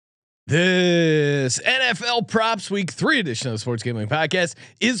This NFL Props Week 3 edition of the Sports Gambling Podcast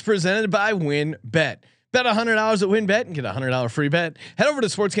is presented by WynnBET. Bet $100 at WynnBET and get a $100 free bet. Head over to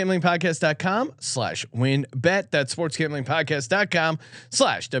sportsgamblingpodcast.com/WynnBET. That's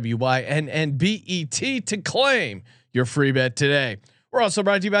sportsgamblingpodcast.com/WYNNBET to claim your free bet today. We're also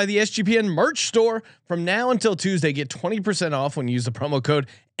brought to you by the SGPN merch store. From now until Tuesday, get 20% off when you use the promo code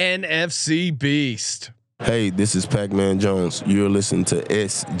NFC Beast. Hey, this is Pac-Man Jones. You're listening to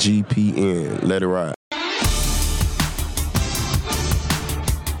SGPN. Let it ride.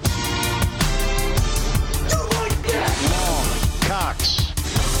 Cox.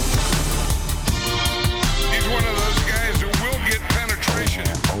 He's one of those guys who will get penetration.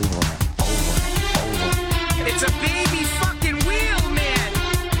 Over. It's a baby fucking wheel, man.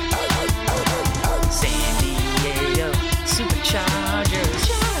 San Diego Superchargers.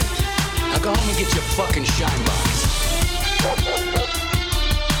 Now go home and get your fucking shine box.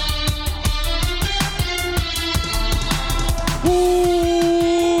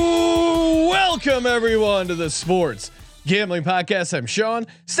 Welcome everyone to the Sports Gambling Podcast. I'm Sean,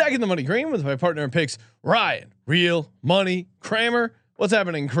 stacking the money green with my partner in picks, Ryan, Real Money Kramer. What's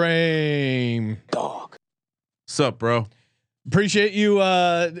happening, Kramer? Dog. Sup, bro? Appreciate you,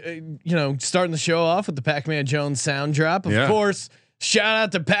 starting the show off with the Pac-Man Jones sound drop. Of course, shout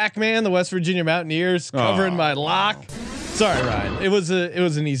out to Pac-Man, the West Virginia Mountaineers, covering my lock. Sorry, Ryan. It was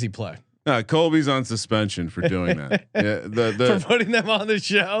an easy play. Colby's on suspension for doing that. For putting them on the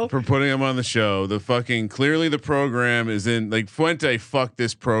show. For putting them on the show. Clearly the program is in Fuente fucked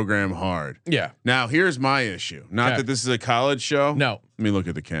this program hard. Yeah. Now here's my issue. Not that this is a college show. No. Let me look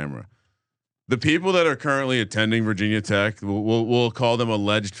at the camera. The people that are currently attending Virginia Tech, we'll call them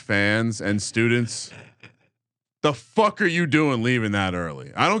alleged fans and students. The fuck are you doing leaving that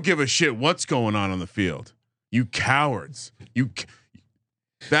early? I don't give a shit what's going on the field. You cowards.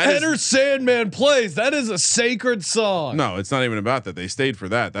 Enter Sandman plays. That is a sacred song. No, it's not even about that. They stayed for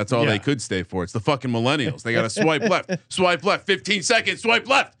that. That's all they could stay for. It's the fucking millennials. They got to swipe left, 15 seconds, swipe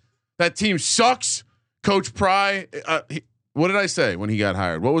left. That team sucks. Coach Pry. What did I say when he got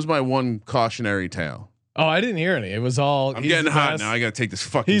hired? What was my one cautionary tale? Oh, I didn't hear any. It was all. I'm getting hot now. I got to take this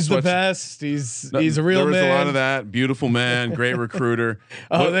fucking. He's the best. He's a real man. There was a lot of that. Beautiful man, great recruiter.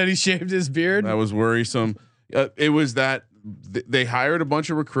 Then he shaved his beard. That was worrisome. It was that. They hired a bunch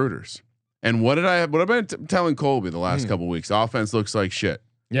of recruiters, and what I've been telling Colby the last couple weeks? Offense looks like shit.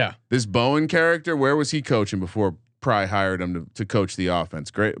 Yeah, this Bowen character. Where was he coaching before Pry hired him to coach the offense?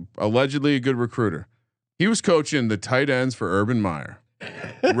 Great, allegedly a good recruiter. He was coaching the tight ends for Urban Meyer.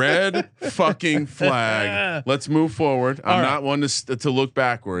 Red fucking flag. Let's move forward. I'm not one to look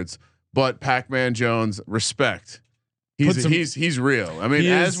backwards, but Pac-Man Jones, respect. He's real. I mean,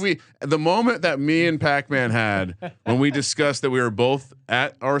 the moment that me and Pac-Man had when we discussed that we were both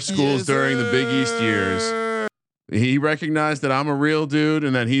at our schools during the Big East years, he recognized that I'm a real dude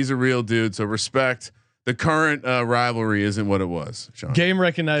and that he's a real dude. So respect. The current rivalry isn't what it was. Sean. Game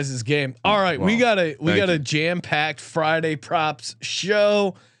recognizes game. All right, we got a jam-packed Friday props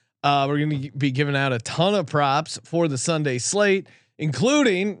show. We're going to be giving out a ton of props for the Sunday slate,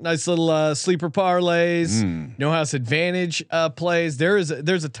 including nice little sleeper parlays, no house advantage plays. There's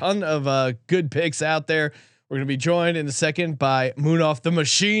a ton of good picks out there. We're going to be joined in a second by Moon Off the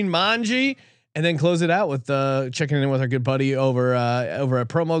Machine Manji, and then close it out with checking in with our good buddy over at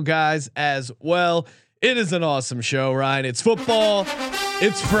Promo Guys as well. It is an awesome show, Ryan. It's football.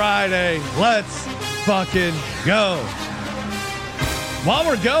 It's Friday. Let's fucking go. While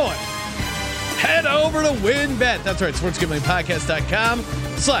we're going, head over to WynnBET. That's right.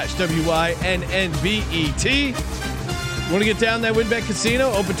 SportsGamblingPodcast.com/WYNNBET. Want to get down that WynnBET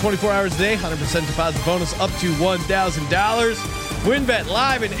casino? Open 24 hours a day. 100% deposit bonus up to $1,000. WynnBET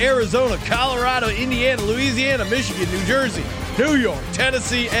live in Arizona, Colorado, Indiana, Louisiana, Michigan, New Jersey, New York,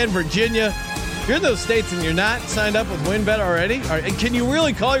 Tennessee, and Virginia. If you're in those states and you're not signed up with WynnBET already, and can you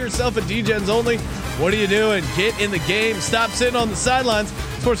really call yourself a DGens only? What are you doing? Get in the game. Stop sitting on the sidelines.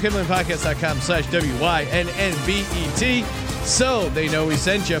 SportsGamblingPodcast.com/WYNNBET. So they know we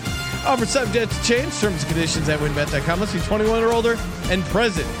sent you. Offer subject to change. Terms and conditions at WynnBET.com. Must be 21 or older and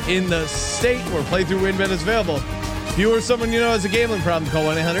present in the state where playthrough WynnBET is available. If you or someone you know has a gambling problem, call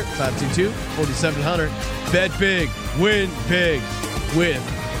 1-800-522-4700. Bet big, win big with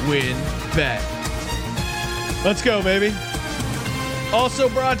WynnBET. Let's go, baby. Also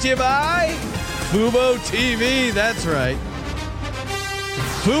brought to you by Fubo TV. That's right.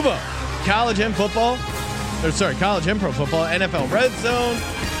 Fubo, college and pro football, NFL Red Zone,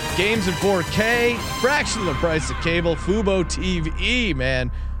 games in 4K, fraction of the price of cable. Fubo TV, man.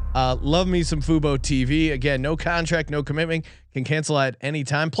 Love me some Fubo TV. Again, no contract, no commitment. Can cancel at any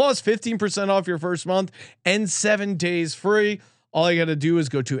time. Plus 15% off your first month and 7 days free. All you got to do is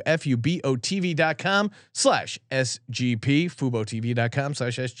go to FUBOTV.com/SGP,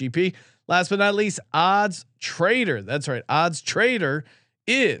 FUBOTV.com/SGP. Last but not least, Odds Trader. That's right. Odds Trader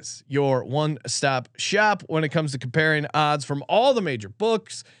is your one-stop shop when it comes to comparing odds from all the major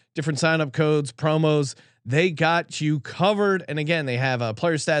books, different sign-up codes, promos. They got you covered. And again, they have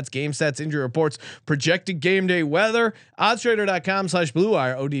player stats, game stats, injury reports, projected game day weather. Oddstrader.com/Blue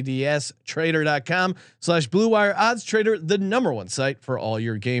Wire, ODDS trader.com/Blue Wire. Odds Trader, the #1 site for all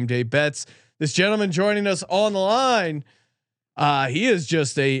your game day bets. This gentleman joining us on the line, he is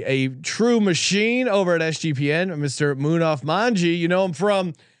just a true machine over at SGPN, Mr. Munaf Manji. You know him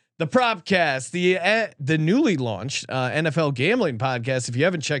from the Propcast, the newly launched NFL gambling podcast. If you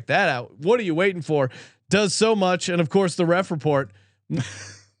haven't checked that out, what are you waiting for? Does so much, and of course the Ref Report.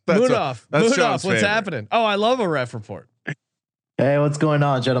 Munaf, what's happening? Oh, I love a Ref Report. Hey, what's going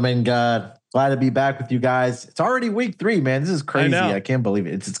on, gentlemen? Glad to be back with you guys. It's already week 3, man. This is crazy. I can't believe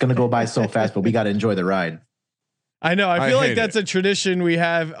it. It's going to go by so fast, but we got to enjoy the ride. I know. I feel like that's a tradition we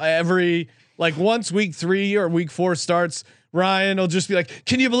have every, like, once week 3 or week 4 starts, Ryan will just be like,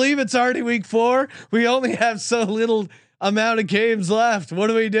 "Can you believe it's already week 4? We only have so little amount of games left.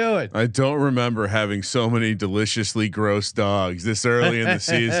 What are we doing?" I don't remember having so many deliciously gross dogs this early in the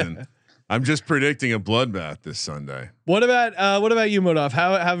season. I'm just predicting a bloodbath this Sunday. What about you, Munaf?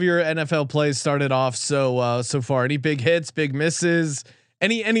 How have your NFL plays started off so far? Any big hits, big misses?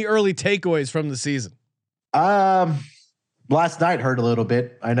 Any early takeaways from the season? Last night hurt a little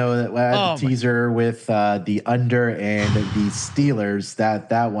bit. I know that I had the teaser with the under and the Steelers.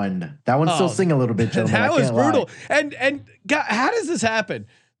 That one still sing a little bit, gentlemen. That was brutal. And God, how does this happen?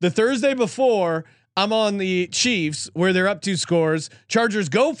 The Thursday before, I'm on the Chiefs where they're up 2 scores. Chargers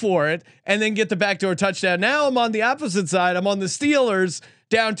go for it and then get the backdoor touchdown. Now I'm on the opposite side. I'm on the Steelers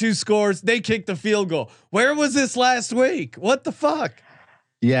down 2 scores. They kick the field goal. Where was this last week? What the fuck?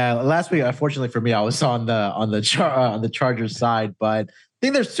 Yeah, last week, unfortunately for me, I was on the Chargers side, but I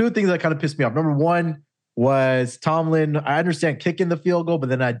think there's 2 things that kind of pissed me off. Number 1 was Tomlin. I understand kicking the field goal, but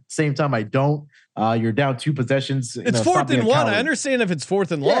then at the same time, I don't. You're down 2 possessions. It's 4th and 1. I understand if it's 4th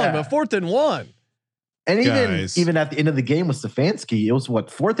and long, but 4th and 1. And even at the end of the game with Stefanski, it was what,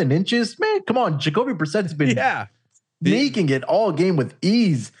 4th and inches? Man, come on, Jacoby Brissett's been sneaking it all game with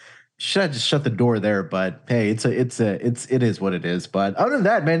ease. Should I just shut the door there? But hey, it is what it is. But other than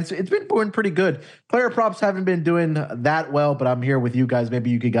that, man, it's been going pretty good. Player props haven't been doing that well, but I'm here with you guys. Maybe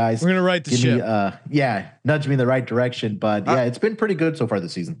you could guys. We're gonna right the ship. Nudge me in the right direction. But yeah, it's been pretty good so far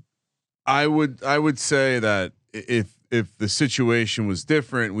this season. I would say that if the situation was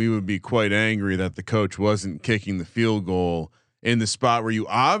different, we would be quite angry that the coach wasn't kicking the field goal in the spot where you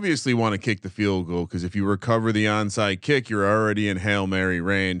obviously want to kick the field goal, because if you recover the onside kick, you're already in Hail Mary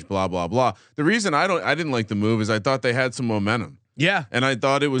range, blah, blah, blah. The reason I didn't like the move is I thought they had some momentum. Yeah. And I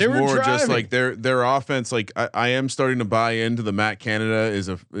thought it was more just like their offense. Like I am starting to buy into the Matt Canada is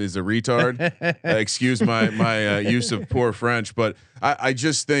a retard. Excuse my use of poor French, but I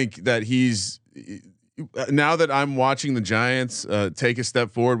just think that he's, now that I'm watching the Giants take a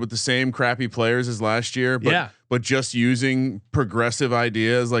step forward with the same crappy players as last year, but just using progressive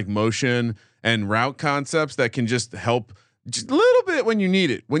ideas like motion and route concepts that can just help just a little bit when you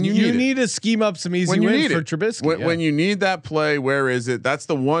need it. When you need to scheme up some easy wins for Trubisky. When you need that play, where is it? That's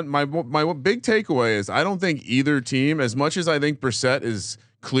the one. My big takeaway is I don't think either team, as much as I think Brissett is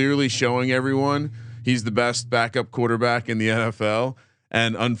clearly showing everyone he's the best backup quarterback in the NFL,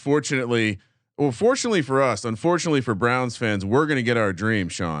 and fortunately for us, unfortunately for Browns fans, we're going to get our dream,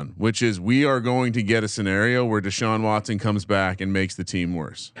 Sean, which is we are going to get a scenario where Deshaun Watson comes back and makes the team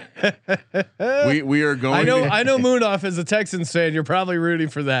worse. we are going. I know Munaf as a Texans fan. You're probably rooting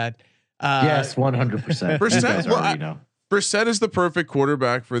for that. Yes, 100%. Brissett is the perfect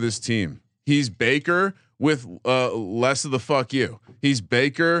quarterback for this team. He's Baker with less of the fuck you. He's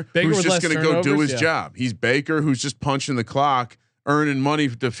Baker who's just going to go do his job. He's Baker who's just punching the clock, earning money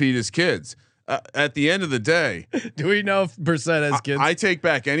to feed his kids. At the end of the day, do we know if Brissett has kids? I take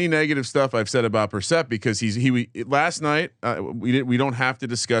back any negative stuff I've said about Brissett, because he last night we don't have to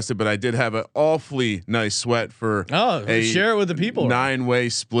discuss it, but I did have an awfully nice sweat for share it with the people. 9-way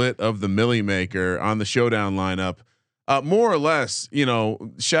split of the Millie Maker on the showdown lineup. More or less,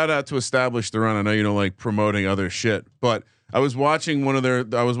 shout out to Establish the Run. I know you don't like promoting other shit, but I was watching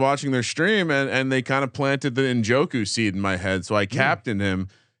their stream and they kind of planted the Njoku seed in my head, so I captained him.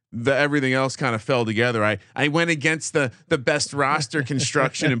 everything else kind of fell together. I went against the best roster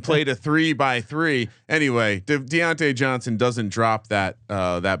construction and played a 3-by-3. Anyway, Deontay Johnson doesn't drop that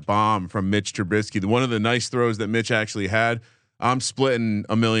bomb from Mitch Trubisky. One of the nice throws that Mitch actually had. I'm splitting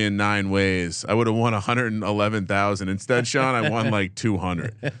 $1,000,009 ways. I would have won 111,000. Instead, Sean, I won like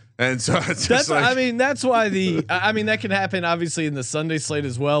 200. And so it's that's I mean, that's why that can happen obviously in the Sunday slate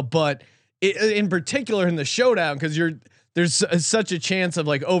as well, but in particular in the showdown, because there's such a chance of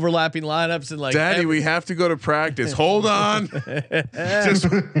like overlapping lineups and like, Daddy, we have to go to practice. Hold on.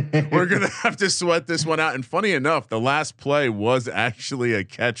 We're going to have to sweat this one out. And funny enough, the last play was actually a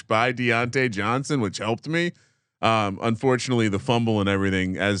catch by Deontay Johnson, which helped me. Unfortunately, the fumble and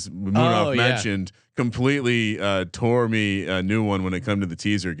everything, as Munaf mentioned, completely tore me a new one when it come to the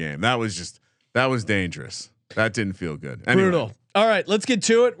teaser game. That was dangerous. That didn't feel good. Anyway. Brutal. All right, let's get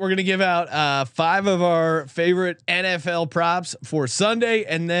to it. We're going to give out 5 of our favorite NFL props for Sunday,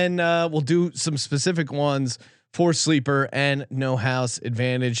 and then we'll do some specific ones for sleeper and no house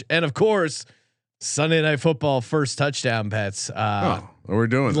advantage, and of course, Sunday Night Football first touchdown bets. We're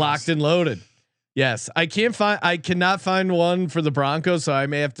doing locked and loaded. Yes, I cannot find one for the Broncos, so I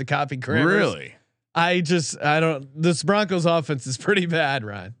may have to copy Kramer's. Really? I don't. This Broncos offense is pretty bad,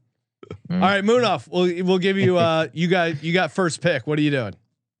 Ryan. All right, Munaf, we'll give you. You got first pick. What are you doing?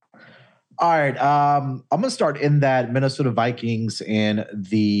 All right, I'm gonna start in that Minnesota Vikings and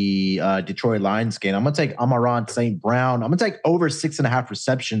the Detroit Lions game. I'm gonna take Amon-Ra St. Brown. I'm gonna take over 6.5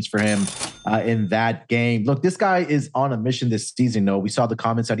 receptions for him in that game. Look, this guy is on a mission this season. Though we saw the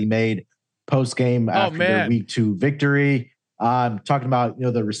comments that he made post game after their week 2 victory. Talking about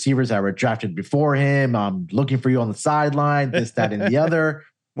the receivers that were drafted before him. I'm looking for you on the sideline. This, that, and the other.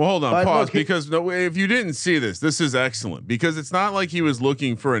 Well, hold on, pause, because if you didn't see this is excellent, because it's not like he was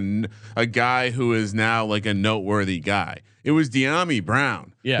looking for a guy who is now like a noteworthy guy. It was De'Ami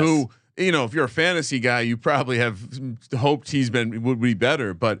Brown, who, if you're a fantasy guy, you probably have hoped would be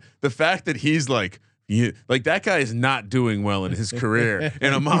better. But the fact that he's like that guy is not doing well in his career,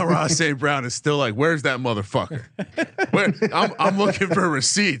 and Amon-Ra St. Brown is still like, where's that motherfucker? I'm looking for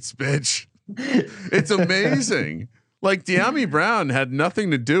receipts, bitch. It's amazing. Like De'Ami Brown had nothing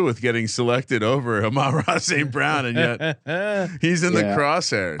to do with getting selected over Amon-Ra St. Brown, and yet he's in the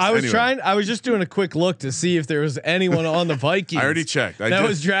crosshairs. I was just doing a quick look to see if there was anyone on the Vikings. I already checked. That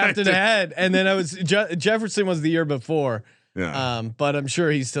was drafted ahead, and then Jefferson was the year before. Yeah. But I'm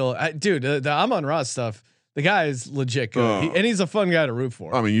sure he's still, dude. The Amon-Ra stuff. The guy is legit good, and he's a fun guy to root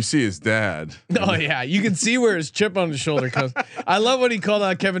for. I mean, you see his dad. Oh yeah, you can see where his chip on his shoulder comes. I love when he called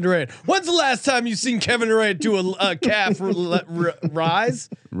out Kevin Durant. When's the last time you seen Kevin Durant do a calf rise,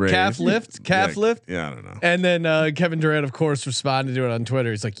 calf lift? Yeah, I don't know. And then Kevin Durant, of course, responded to it on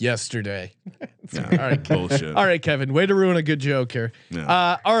Twitter. He's like, yesterday. All right, bullshit. All right, Kevin, way to ruin a good joke here.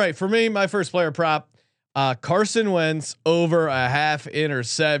 Yeah. All right, for me, my first player prop. Carson Wentz over 0.5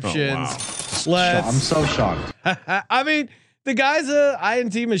 interceptions. Oh, wow. I'm so shocked. I mean, the guy's a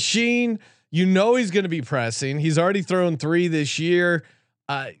INT machine. He's going to be pressing. He's already thrown 3 this year.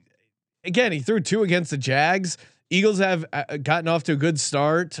 Again, he threw 2 against the Jags. Eagles have gotten off to a good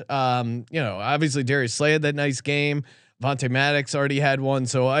start. Obviously Darius Slay had that nice game. Vontae Maddox already had one.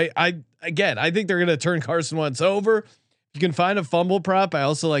 So I think they're going to turn Carson Wentz over. You can find a fumble prop. I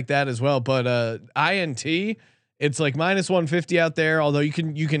also like that as well. But INT, it's like -150 out there. Although you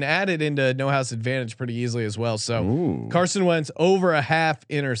can add it into no house advantage pretty easily as well. So Carson Wentz over 0.5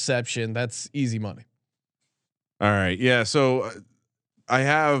 interception. That's easy money. All right, yeah. So I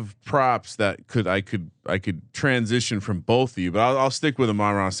have props that I could transition from both of you, but I'll stick with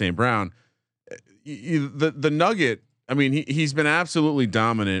Amon-Ra St. Brown. The Nugget. I mean, he's been absolutely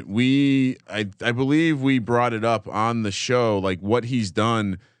dominant. I believe we brought it up on the show, like what he's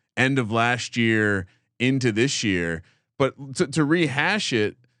done end of last year into this year. But to rehash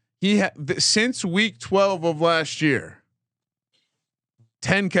it, since week 12 of last year,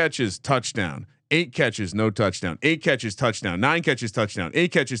 10 catches, touchdown, 8 catches, no touchdown, 8 catches, touchdown, 9 catches, touchdown,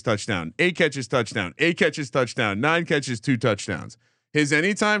 8 catches, touchdown, 8 catches, touchdown, 8 catches, touchdown, 9 catches, 2 touchdowns. His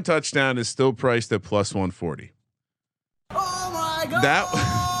anytime touchdown is still priced at +140. Oh my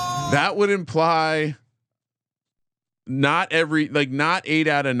God. That would imply not 8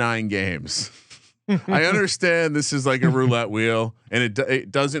 out of 9 games. I understand this is like a roulette wheel and it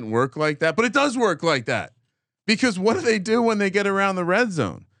doesn't work like that, but it does work like that, because what do they do when they get around the red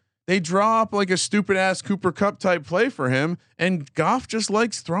zone? They draw up like a stupid ass Cooper Kupp type play for him, and Goff just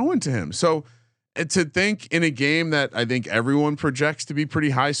likes throwing to him. So to think in a game that I think everyone projects to be pretty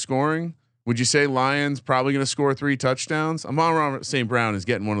high scoring, would you say Lions probably going to score 3 touchdowns? Amon-Ra St. Brown is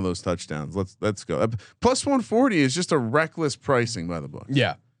getting one of those touchdowns. Let's go. +140 is just a reckless pricing by the books.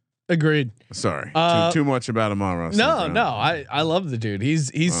 Yeah. Agreed. Sorry, too much about Amon-Ra. No, I love the dude.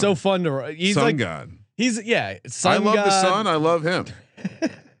 He's so fun to. He's sun like god. He's sun I love god. the sun. I love him.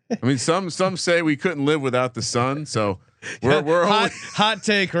 I mean, some say we couldn't live without the sun. So we're hot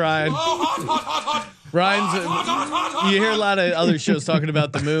take, Ryan. Ryan's. You hear a lot of other shows talking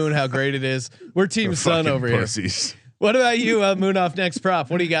about the moon, how great it is. We're team sun over pussies. here. What about you, Moonoff? Next prop.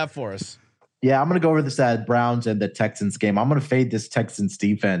 What do you got for us? Yeah, I'm going to go over this Browns and the Texans game. I'm going to fade this Texans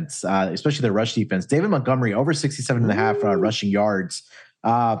defense, especially the rush defense. David Montgomery over 67.5 rushing yards.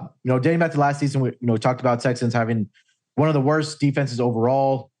 Dating back to last season, we talked about Texans having one of the worst defenses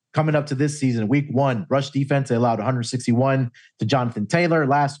overall. Coming up to this season, week 1, rush defense, they allowed 161 to Jonathan Taylor.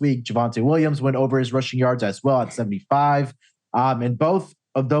 Last week, Javonte Williams went over his rushing yards as well at 75. And both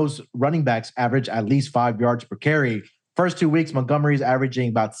of those running backs average at least 5 yards per carry. First 2 weeks, Montgomery's averaging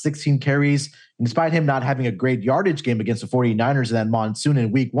about 16 carries. And despite him not having a great yardage game against the 49ers in that monsoon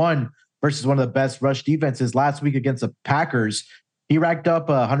in week 1 versus one of the best rush defenses last week against the Packers, he racked up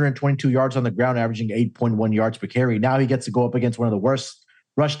 122 yards on the ground, averaging 8.1 yards per carry. Now he gets to go up against one of the worst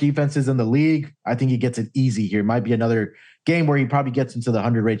rush defenses in the league. I think he gets it easy here. Might be another game where he probably gets into the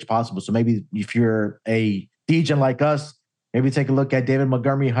 100 range possible. So maybe if you're a DJ like us, maybe take a look at David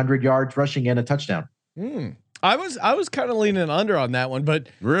Montgomery, 100 yards rushing and a touchdown. I was kind of leaning under on that one, but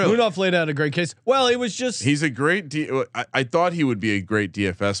really? Rudolph laid out a great case. Well, it was just he's a great. I thought he would be a great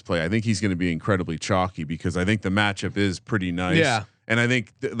DFS play. I think he's going to be incredibly chalky because I think the matchup is pretty nice. Yeah. And I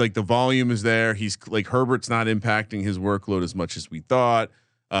think like the volume is there. He's like Herbert's not impacting his workload as much as we thought.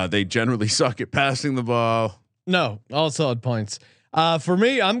 They generally suck at passing the ball. No, all solid points. For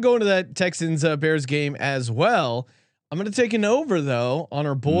me, I'm going to that Texans Bears game as well. I'm going to take an over though on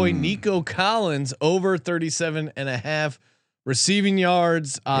our boy Nico Collins, over 37.5 receiving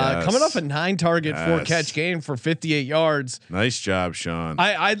yards, coming off a 9-target 4-catch game for 58 yards. Nice job, Sean.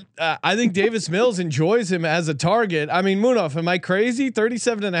 I think Davis Mills enjoys him as a target. I mean, Moonoff, am I crazy?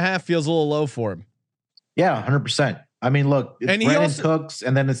 37.5 feels a little low for him. Yeah, 100%. I mean, look, it's Brandon Cooks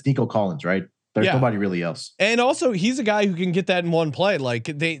and then it's Nico Collins, right? There's nobody really else. And also, he's a guy who can get that in one play. Like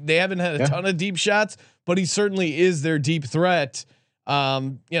they haven't had a ton of deep shots, but he certainly is their deep threat.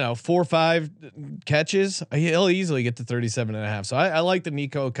 4 or 5 catches, he'll easily get to 37.5. So I like the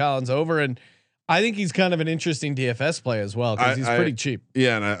Nico Collins over, and I think he's kind of an interesting DFS play as well because he's pretty cheap.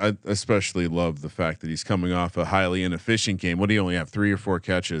 Yeah, and I especially love the fact that he's coming off a highly inefficient game. What do you only have 3 or 4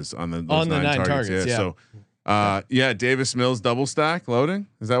 catches on the 9 targets? Yeah. So. Davis Mills double stack loading.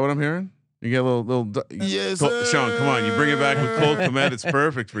 Is that what I'm hearing? You get a little. Yes, Sean, come on. You bring it back with Cole Kmet. It's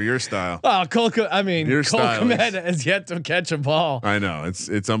perfect for your style. Oh, Cole Kmet has yet to catch a ball. I know it's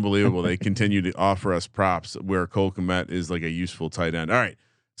unbelievable. They continue to offer us props where Cole Kmet is like a useful tight end. All right.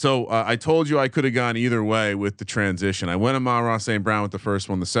 So I told you I could have gone either way with the transition. I went Amon-Ra St. Brown with the first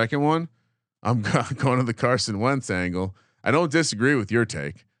one. The second one, I'm going to the Carson Wentz angle. I don't disagree with your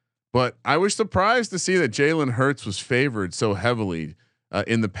take. But I was surprised to see that Jalen Hurts was favored so heavily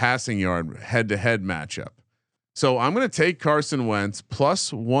in the passing yard head-to-head matchup. So I'm going to take Carson Wentz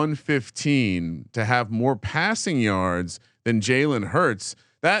plus 115 to have more passing yards than Jalen Hurts.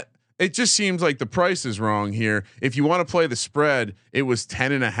 That it just seems like the price is wrong here. If you want to play the spread, it was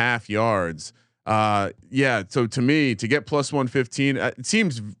 10.5 yards. So to me, to get plus 115, it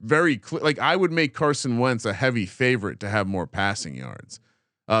seems very clear. Like I would make Carson Wentz a heavy favorite to have more passing yards.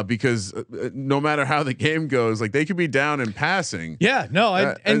 Because no matter how the game goes, like they could be down in passing. Yeah, no,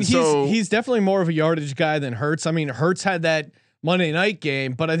 and he's definitely more of a yardage guy than Hurts. I mean, Hurts had that Monday night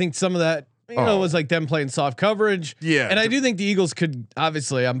game, but I think some of that was like them playing soft coverage. Yeah, and I do think the Eagles could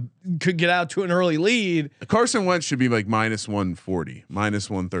obviously could get out to an early lead. Carson Wentz should be like minus 140, minus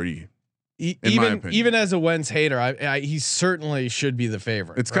 130. Even as a Wentz hater, he certainly should be the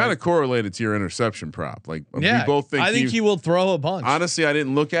favorite. It's kind of correlated to your interception prop. Like we both think. I think he will throw a bunch. Honestly, I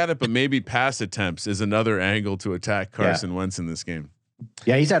didn't look at it, but maybe pass attempts is another angle to attack Carson Wentz in this game.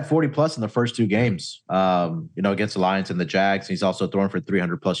 Yeah, he's had 40 plus in the first 2 games. Against the Lions and the Jags. He's also thrown for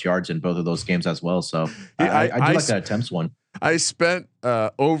 300 plus yards in both of those games as well. So I do like that attempts one. I spent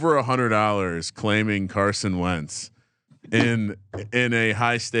over $100 claiming Carson Wentz in a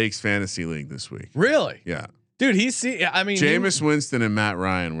high stakes fantasy league this week. Really? Yeah. Dude, Jameis Winston and Matt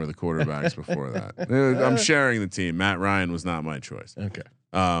Ryan were the quarterbacks before that. I'm sharing the team. Matt Ryan was not my choice. Okay.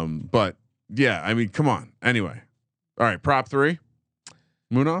 But yeah, I mean, come on. Anyway. All right. Prop 3.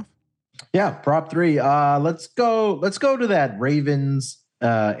 Moonoff. Yeah. Prop 3. Let's go to that Ravens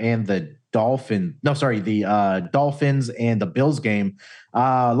and the Dolphins. No, sorry. The Dolphins and the Bills game.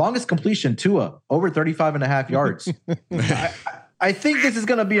 Longest completion, Tua, over 35.5 yards. I think this is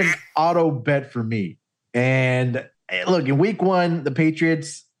going to be an auto bet for me. And look, in week 1, the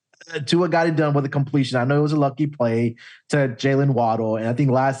Patriots, Tua got it done with a completion. I know it was a lucky play to Jalen Waddle, and I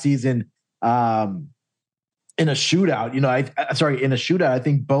think last season, in a shootout, I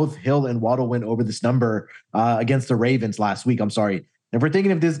think both Hill and Waddle went over this number against the Ravens last week. I'm sorry. If we're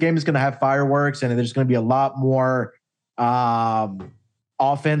thinking if this game is going to have fireworks and there's going to be a lot more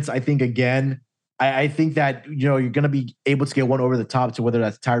offense, I think again. I think that, you're going to be able to get one over the top to whether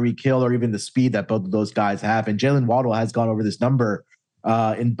that's Tyreek Hill or even the speed that both of those guys have. And Jalen Waddle has gone over this number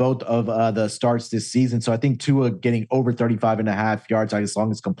in both of the starts this season. So I think Tua getting over 35.5 yards as long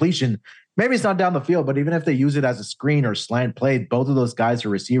as completion, maybe it's not down the field, but even if they use it as a screen or slant play, both of those guys are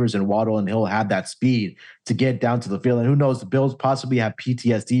receivers, and Waddle and Hill have that speed to get down to the field. And who knows, the Bills possibly have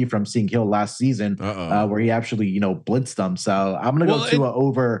PTSD from seeing Hill last season where he actually, blitzed them. So I'm going to go Tua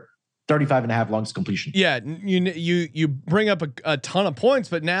over 35.5 longest completion. Yeah, you bring up a ton of points,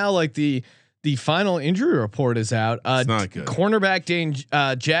 but now like the final injury report is out. It's not good. Cornerback Dane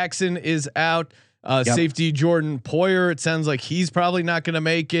Jackson is out. Safety Jordan Poyer, it sounds like he's probably not going to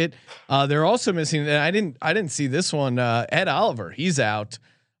make it. They're also missing, and I didn't see this one. Ed Oliver, he's out.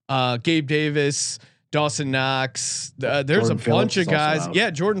 Gabe Davis, Dawson Knox. There's Jordan a bunch of guys. Yeah,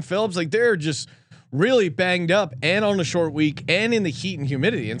 Jordan Phillips. Like they're just really banged up and on a short week and in the heat and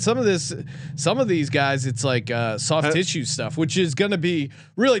humidity. And some of these guys, it's like soft tissue stuff, which is going to be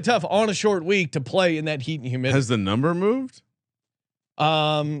really tough on a short week to play in that heat and humidity. Has the number moved?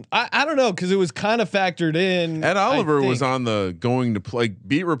 I don't know, because it was kind of factored in. Ed Oliver was on the going to play.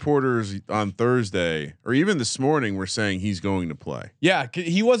 Beat reporters on Thursday or even this morning were saying he's going to play. Yeah,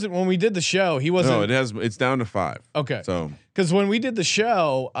 he wasn't when we did the show. He wasn't. No, it's down to 5. Okay, so because when we did the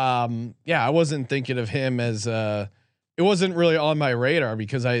show, I wasn't thinking of him as it wasn't really on my radar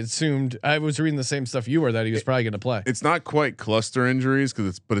because I assumed I was reading the same stuff you were, that he was probably going to play. It's not quite cluster injuries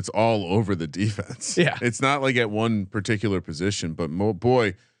but it's all over the defense. Yeah, it's not like at one particular position. But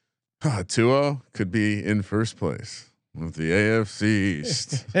boy, Tua could be in first place with the AFC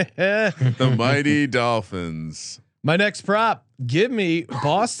East, the mighty Dolphins. My next prop: give me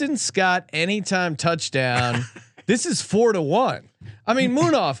Boston Scott anytime touchdown. This is 4-1. I mean,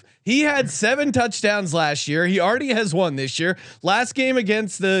 Munaf, he had 7 touchdowns last year. He already has 1 this year. Last game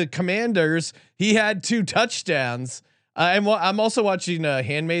against the Commanders, he had 2 touchdowns. I'm also watching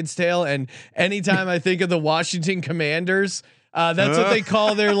Handmaid's Tale, and anytime I think of the Washington Commanders, that's what they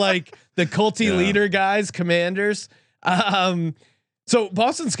call their like the culty leader guys, Commanders. So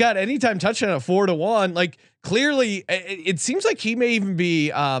Boston Scott, anytime touchdown at 4-1, like clearly it seems like he may even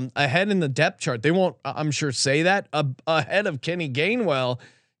be ahead in the depth chart. They won't, I'm sure, say that ahead of Kenny Gainwell.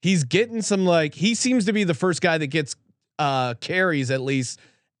 He's getting some, like, he seems to be the first guy that gets carries at least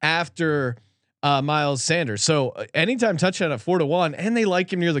after Miles Sanders. So anytime touchdown at 4-1, and they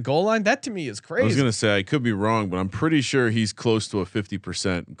like him near the goal line. That to me is crazy. I was gonna say I could be wrong, but I'm pretty sure he's close to a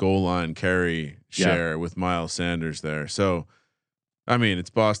 50% goal line carry share with Miles Sanders there. So. I mean, it's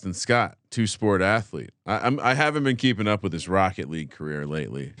Boston Scott, 2-sport athlete. I haven't been keeping up with his Rocket League career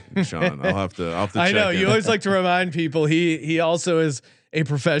lately, Sean. I'll have to. I know you always like to remind people he also is a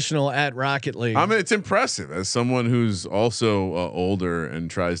professional at Rocket League. I mean, it's impressive as someone who's also older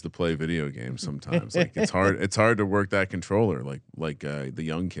and tries to play video games. Sometimes, like it's hard. It's hard to work that controller, like the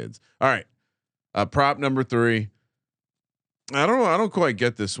young kids. All right, prop number 3. I don't quite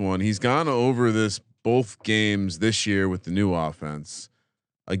get this one. He's gone over this both games this year with the new offense.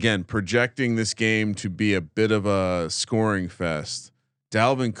 Again, projecting this game to be a bit of a scoring fest.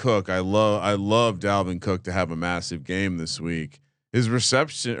 Dalvin Cook, I love Dalvin Cook to have a massive game this week. His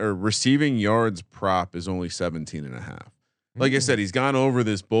reception or receiving yards prop is only 17.5. Like I said, he's gone over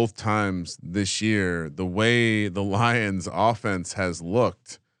this both times this year. The way the Lions offense has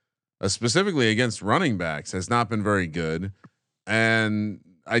looked, specifically against running backs, has not been very good. And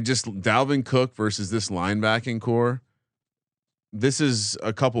Dalvin Cook versus this linebacking core. This is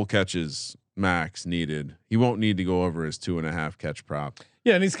a couple catches max needed. He won't need to go over his 2.5 catch prop.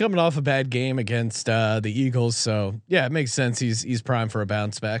 Yeah, and he's coming off a bad game against the Eagles, so yeah, it makes sense. He's primed for a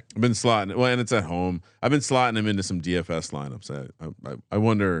bounce back. I've been slotting, and it's at home. I've been slotting him into some DFS lineups. I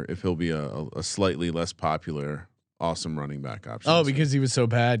wonder if he'll be a slightly less popular, awesome running back option. Oh, because he was so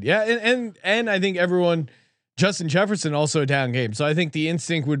bad. Yeah, and I think everyone. Justin Jefferson also a down game, so I think the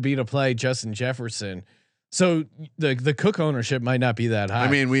instinct would be to play Justin Jefferson. So the Cook ownership might not be that high. I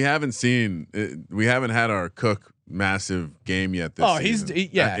mean, we haven't had our Cook massive game yet. This season.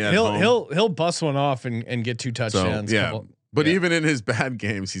 He'll bust one off and get 2 touchdowns. So, even in his bad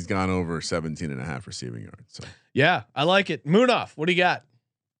games, he's gone over 17.5 receiving yards. So yeah, I like it. Munaf, what do you got?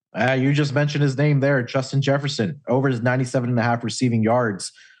 You just mentioned his name there, Justin Jefferson, over his 97.5 receiving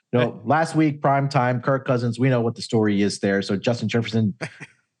yards. Last week, prime time, Kirk Cousins, we know what the story is there. So Justin Jefferson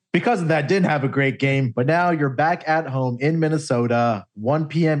because of that, didn't have a great game, but now you're back at home in Minnesota, 1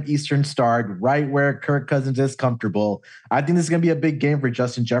 p.m. Eastern start, right where Kirk Cousins is comfortable. I think this is going to be a big game for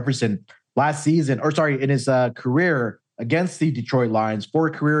Justin Jefferson. Last season, in his career against the Detroit Lions, 4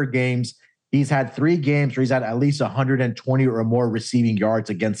 career games, he's had 3 games where he's had at least 120 or more receiving yards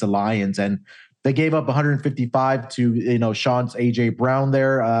against the Lions, and they gave up 155 to Sean's AJ Brown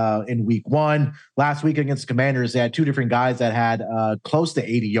there in week 1. Last week against the Commanders, they had 2 different guys that had close to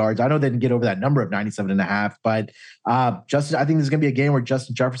 80 yards. I know they didn't get over that number of 97.5, but I think this is going to be a game where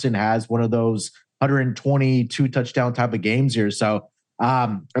Justin Jefferson has one of those 122 touchdown type of games here. So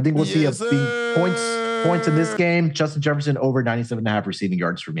I think we'll see points in this game. Justin Jefferson over 97.5 receiving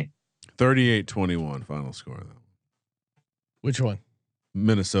yards for me. 38-21 final score though. Which one?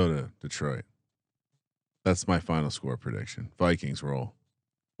 Minnesota, Detroit. That's my final score prediction. Vikings roll.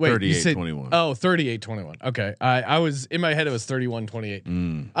 Wait, 38-21. Oh, 38-21. Okay. I was in my head. It was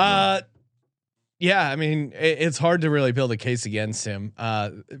 31-28. Yeah. I mean, it's hard to really build a case against him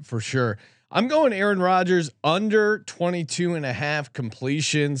for sure. I'm going Aaron Rodgers under 22.5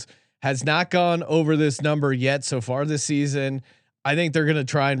 completions. Has not gone over this number yet so far this season. I think they're going to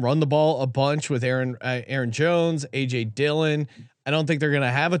try and run the ball a bunch with Aaron Jones, AJ Dillon. I don't think they're going to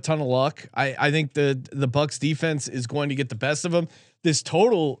have a ton of luck. I think the Bucs defense is going to get the best of them. This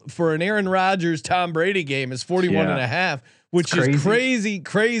total for an Aaron Rodgers Tom Brady game is 41.5, which is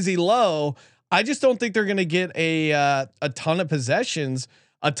crazy low. I just don't think they're going to get a ton of possessions,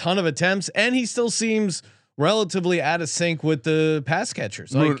 a ton of attempts, and he still seems relatively out of sync with the pass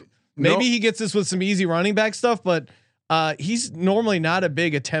catchers. Like maybe he gets this with some easy running back stuff, but he's normally not a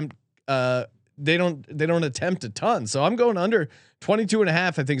big attempt. They don't attempt a ton. So I'm going under 22.5.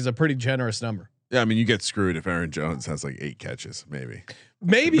 I think is a pretty generous number. Yeah. I mean, you get screwed if Aaron Jones has like 8 catches, maybe,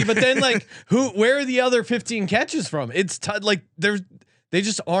 but then like where are the other 15 catches from? It's like they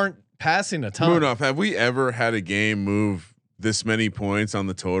just aren't passing a ton. Munaf, have we ever had a game move this many points on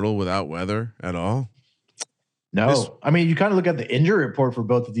the total without weather at all? No, I mean, you kind of look at the injury report for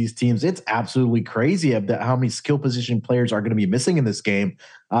both of these teams. It's absolutely crazy how many skill position players are going to be missing in this game.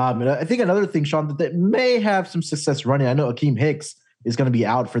 And I think another thing, Sean, that they may have some success running. I know Akeem Hicks is going to be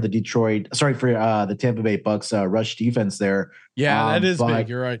out for the Tampa Bay Bucks rush defense there. Yeah, that is big.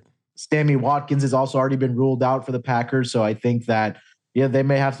 You're right. Sammy Watkins has also already been ruled out for the Packers. So I think that, they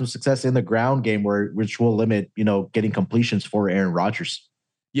may have some success in the ground game which will limit, getting completions for Aaron Rodgers.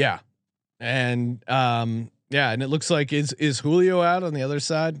 Yeah. And, and it looks like is Julio out on the other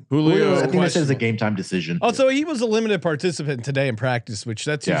side? Julio, I think this is a game time decision. Also, he was a limited participant today in practice, which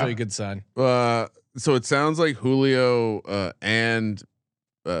that's usually a good sign. So it sounds like Julio and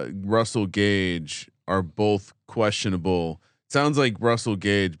Russell Gage are both questionable. Sounds like Russell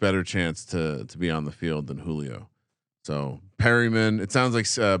Gage better chance to be on the field than Julio. So Perryman, it sounds like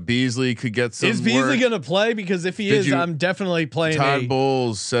Beasley could get some. Is Beasley going to play? Because if he is, I'm definitely playing. Todd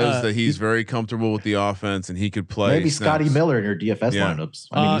Bowles says that he's very comfortable with the offense and he could play. Maybe Scotty Miller in your DFS lineups.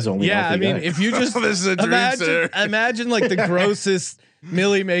 I mean, he's only if you just this is a imagine like the grossest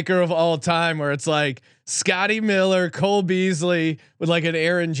Millie maker of all time, where it's like Scotty Miller, Cole Beasley with like an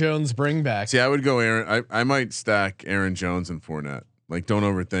Aaron Jones bring back. See, I would go Aaron. I might stack Aaron Jones and Fournette. Like, don't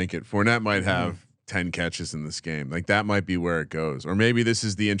overthink it. Fournette might have 10 catches in this game. Like that might be where it goes. Or maybe this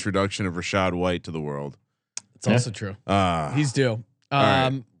is the introduction of Rachaad White to the world. It's also true. He's due.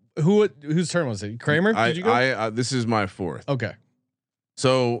 Right. Whose turn was it? Kramer? Did you go? This is my 4th. Okay.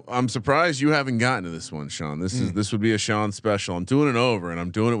 So I'm surprised you haven't gotten to this one, Sean. This would be a Sean special. I'm doing it over and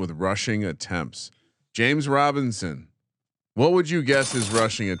I'm doing it with rushing attempts. James Robinson. What would you guess his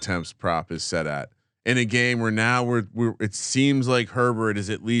rushing attempts prop is set at in a game where now it seems like Herbert is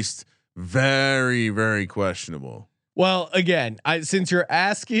at least very, very questionable. Well, again, since you're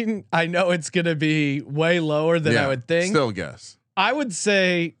asking, I know it's going to be way lower than I would think. Still guess. I would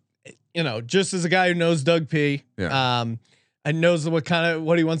say, just as a guy who knows Doug P, and knows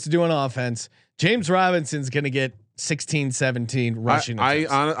what he wants to do on offense, James Robinson's going to get 16, 17 rushing.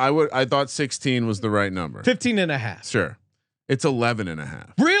 I thought 16 was the right number. 15.5. Sure. It's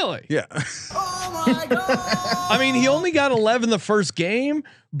 11.5. Really? Yeah. Oh my God. I mean, he only got 11 the first game,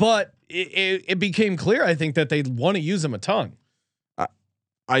 but it became clear, I think, that they want to use him a ton.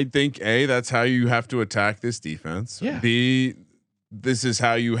 I think that's how you have to attack this defense. Yeah. B, this is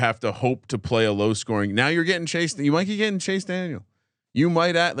how you have to hope to play a low scoring. Now you're getting Chase. You might be getting Chase Daniel. You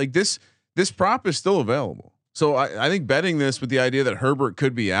might this prop is still available. So I think betting this with the idea that Herbert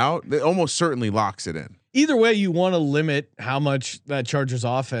could be out, it almost certainly locks it in. Either way, you want to limit how much that Chargers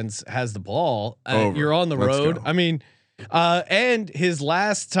offense has the ball. You're on the road. I mean, and his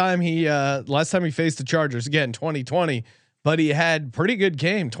last time he faced the Chargers again, 2020 but he had pretty good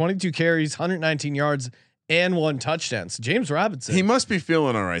game. 22 carries, 119 yards, and 1 touchdown. So James Robinson. He must be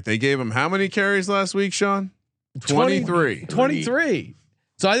feeling all right. They gave him how many carries last week, Sean? 23. 23.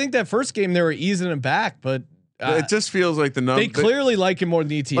 So I think that first game they were easing him back, but it just feels like the number. They clearly like him more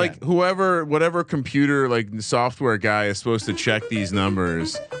than ETN. Like whatever computer software guy is supposed to check these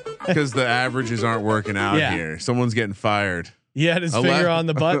numbers because the averages aren't working out here. Someone's getting fired. He had his finger on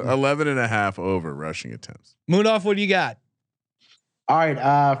the button. 11.5 over rushing attempts. Moonoff, what do you got? All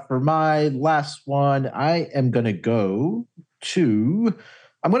right. For my last one, I am going to go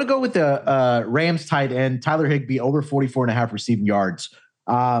with the Rams tight end, Tyler Higbee, over 44.5 receiving yards.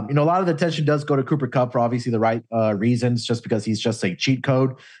 A lot of the attention does go to Cooper Kupp for obviously the right reasons, just because he's just a cheat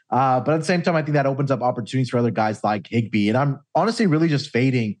code. But at the same time, I think that opens up opportunities for other guys like Higbee. And I'm honestly really just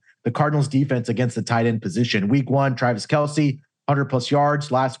fading the Cardinals defense against the tight end position. Week 1, Travis Kelce, 100+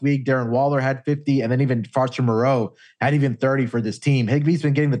 yards. Last week, Darren Waller had 50, and then even Foster Moreau had even 30 for this team. Higbee's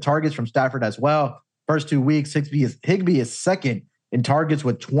been getting the targets from Stafford as well. First 2 weeks, Higbee is second in targets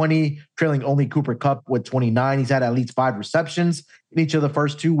with 20, trailing only Cooper Kupp with 29. He's had at least 5 receptions in each of the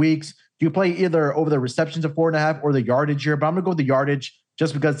first 2 weeks. You play either over the receptions of 4.5 or the yardage here, but I'm going to go with the yardage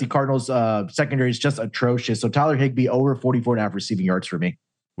just because the Cardinals secondary is just atrocious. So Tyler Higbee over 44.5 receiving yards for me.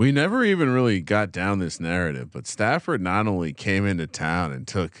 We never even really got down this narrative, but Stafford not only came into town and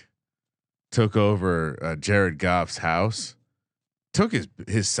took over Jared Goff's house, took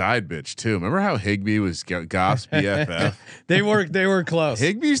his side bitch too. Remember how Higbee was Goff's BFF? They were close.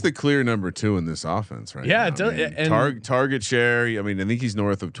 Higbee's the clear number 2 in this offense, right? Yeah, now. Target share. I mean, I think he's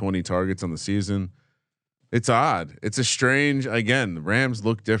north of 20 targets on the season. It's odd. It's a strange. Again, the Rams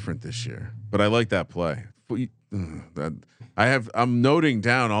look different this year, but I like that play. I'm noting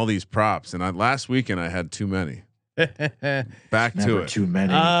down all these props, and last weekend I had too many. Back to it. Too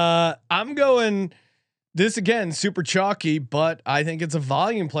many. I'm going. This again, super chalky, but I think it's a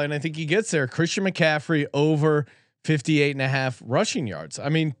volume play, and I think he gets there. Christian McCaffrey over 58.5 rushing yards. I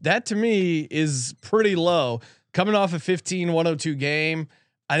mean, that to me is pretty low. Coming off a 15-102 game,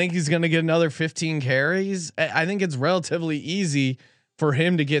 I think he's going to get another 15 carries. I think it's relatively easy for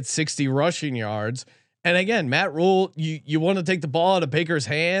him to get 60 rushing yards. And again, Matt Rule, you want to take the ball out of Baker's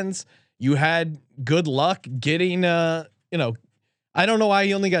hands. You had good luck getting, I don't know why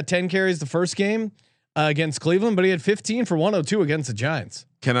he only got 10 carries the first game against Cleveland, but he had 15 for 102 against the Giants.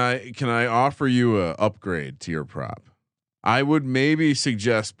 Can I offer you a upgrade to your prop? I would maybe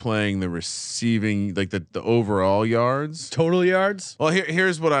suggest playing the receiving, like the overall yards, total yards. Well,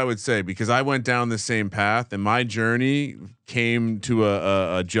 here's what I would say, because I went down the same path and my journey came to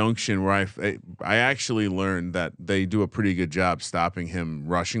a junction where I actually learned that they do a pretty good job stopping him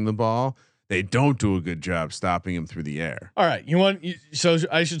rushing the ball. They don't do a good job stopping him through the air. All right. So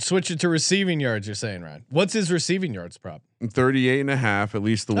I should switch it to receiving yards. You're saying, Ryan, what's his receiving yards prop? 38.5, at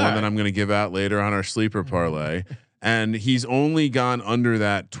least the one that I'm going to give out later on our sleeper parlay. And he's only gone under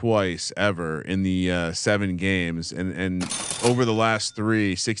that twice ever in the 7 games. And over the last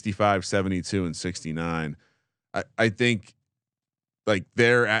 3, 65, 72, and 69, I think like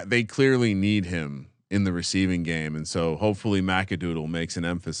they clearly need him in the receiving game. And so hopefully McAdoodle makes an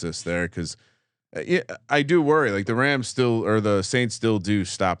emphasis there, because I do worry, like the Rams the Saints still do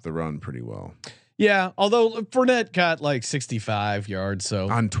stop the run pretty well. Yeah, although Fournette got like 65 yards, so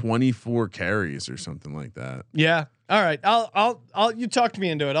on 24 carries or something like that. Yeah. All right. I'll you talked me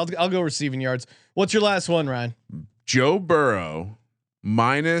into it. I'll go receiving yards. What's your last one, Ryan? Joe Burrow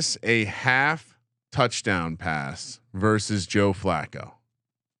minus a half touchdown pass versus Joe Flacco.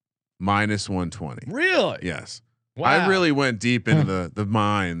 Minus 120. Really? Yes. Wow. I really went deep into the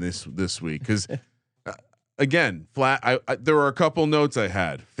mine this week, because again, there were a couple notes I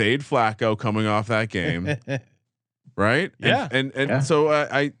had. Fade Flacco coming off that game, right? Yeah. And so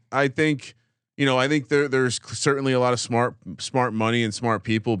I think, I think there's certainly a lot of smart money and smart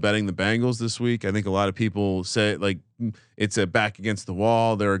people betting the Bengals this week. I think a lot of people say like it's a back against the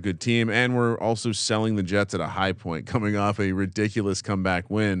wall. They're a good team, and we're also selling the Jets at a high point, coming off a ridiculous comeback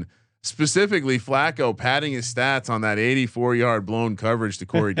win. Specifically, Flacco padding his stats on that 84-yard blown coverage to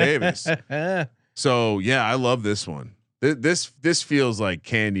Corey Davis. So yeah, I love this one. This feels like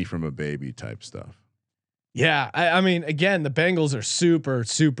candy from a baby type stuff. Yeah, I mean, again, the Bengals are super,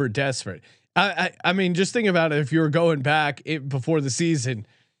 super desperate. I mean, just think about it. If you were going back before the season,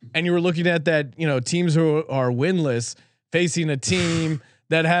 and you were looking at that, teams who are winless facing a team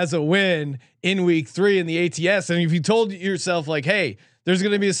that has a win in week 3 in the ATS, and if you told yourself like, hey, there's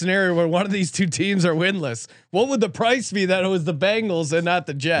going to be a scenario where one of these two teams are winless, what would the price be that it was the Bengals and not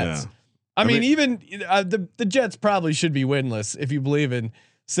the Jets? Yeah. I mean, even the Jets probably should be winless if you believe in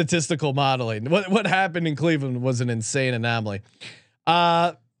statistical modeling. What happened in Cleveland was an insane anomaly.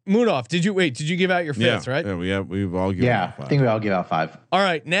 Moonoff, did you give out your fifth, right? Yeah, we've all given out 5. I think we all give out 5. All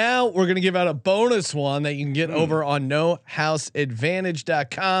right, now we're going to give out a bonus one that you can get over on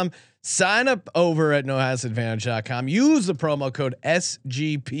nohouseadvantage.com. Sign up over at nohouseadvantage.com. Use the promo code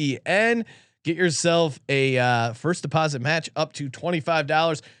SGPN. Get yourself a first deposit match up to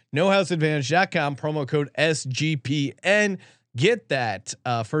 $25. Nohouseadvantage.com, promo code SGPN. Get that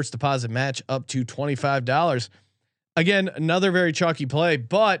first deposit match up to $25. Again, another very chalky play,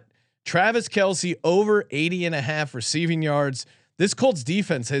 but Travis Kelce over 80.5 receiving yards. This Colts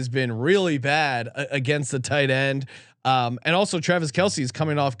defense has been really bad against the tight end. And also Travis Kelce is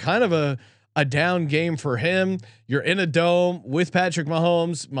coming off kind of a down game for him. You're in a dome with Patrick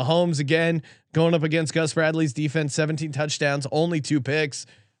Mahomes. Mahomes again going up against Gus Bradley's defense, 17 touchdowns, only 2 picks.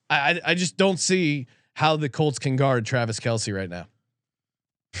 I just don't see how the Colts can guard Travis Kelce right now.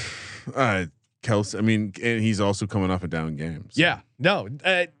 Kelce, I mean, and he's also coming off a down game. So. Yeah, no,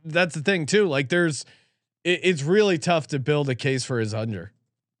 that's the thing too. Like it's really tough to build a case for his under.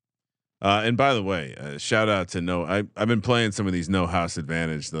 And by the way, shout out to I've been playing some of these No House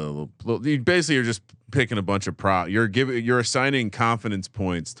Advantage. You basically are just picking a bunch of you're assigning confidence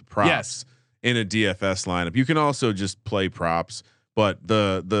points to props in a DFS lineup. You can also just play props, but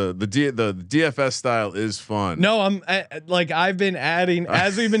the DFS style is fun. No, I've been adding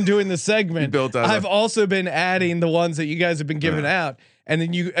as we've been doing the segment. I've also been adding the ones that you guys have been giving out, and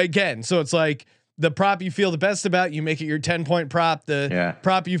then so it's like. The prop you feel the best about, you make it your 10-point prop. The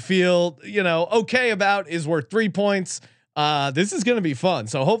prop you feel, okay about is worth 3 points. This is going to be fun.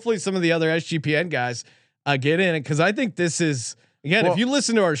 So hopefully some of the other SGPN guys get in it. Cause I think this is, if you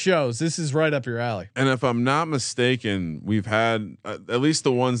listen to our shows, this is right up your alley. And if I'm not mistaken, we've had at least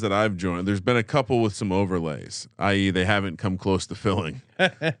the ones that I've joined, there's been a couple with some overlays, i.e. they haven't come close to filling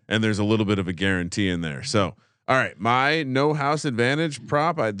and there's a little bit of a guarantee in there. So, all right, my No House Advantage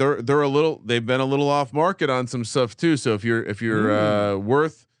prop. They've been a little off market on some stuff too. So if you're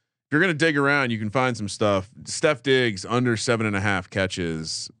gonna dig around, you can find some stuff. Steph Diggs under 7.5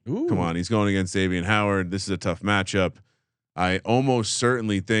 catches. Ooh. Come on, he's going against Xavier Howard. This is a tough matchup. I almost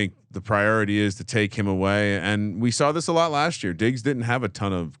certainly think the priority is to take him away, and we saw this a lot last year. Diggs didn't have a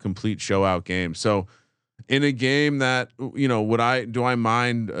ton of complete show out games, so. In a game that do I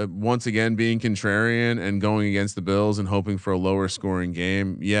mind once again being contrarian and going against the Bills and hoping for a lower scoring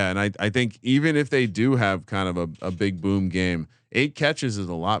game? Yeah, and I think even if they do have kind of a big boom game, 8 catches is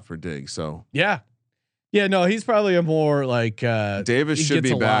a lot for Diggs. So yeah, no, he's probably a more like Davis should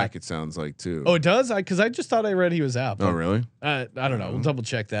be back. It sounds like too. Oh, it does. Because I just thought I read he was out. Oh, really? I don't know. We'll double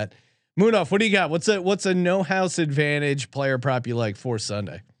check that. Moonoff, what do you got? What's a No House Advantage player prop you like for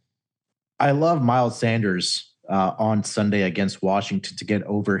Sunday? I love Miles Sanders on Sunday against Washington to get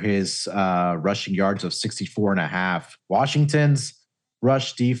over his rushing yards of 64.5. Washington's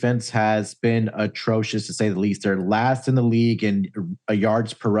rush defense has been atrocious to say the least. They're last in the league in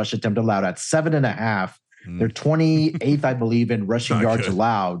yards per rush attempt allowed at 7.5. They're 28th, I believe, in rushing yards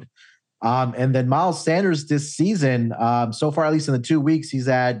allowed. And then Miles Sanders this season, so far, at least in the 2 weeks, he's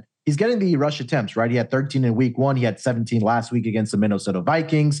getting the rush attempts, right? He had 13 in week 1. He had 17 last week against the Minnesota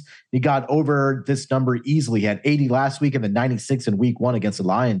Vikings. He got over this number easily. He had 80 last week and then 96 in week 1 against the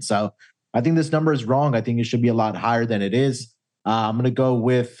Lions. So I think this number is wrong. I think it should be a lot higher than it is. I'm going to go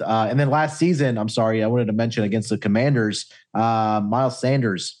with, and then last season, I wanted to mention against the Commanders, Miles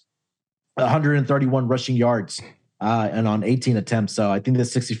Sanders, 131 rushing yards and on 18 attempts. So I think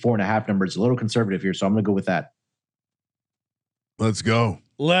this 64.5 number is a little conservative here. So I'm going to go with that. Let's go.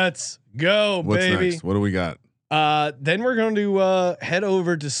 Let's go, What's baby. Next? What do we got? Then we're going to head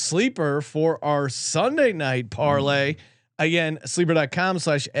over to Sleeper for our Sunday night parlay. Again,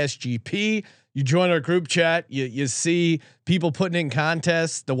 sleeper.com/SGP. You join our group chat. You see people putting in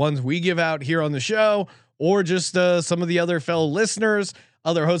contests, the ones we give out here on the show, or just some of the other fellow listeners,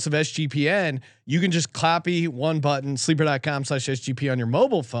 other hosts of SGPN. You can just copy one button, sleeper.com/SGP on your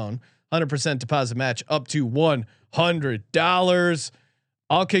mobile phone. 100% deposit match up to $100.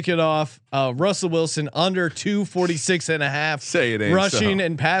 I'll kick it off. Russell Wilson under 246.5. Say it ain't rushing so.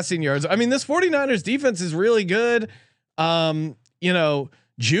 and passing yards. I mean, this 49ers defense is really good.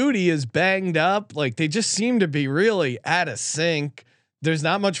 Judy is banged up. Like they just seem to be really out of sync. There's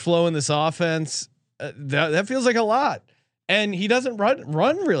not much flow in this offense. That feels like a lot. And he doesn't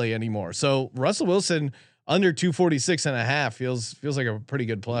run really anymore. So Russell Wilson under 246.5 feels like a pretty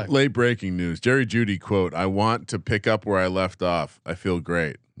good play. Late breaking news. Jerry Jeudy quote, "I want to pick up where I left off. I feel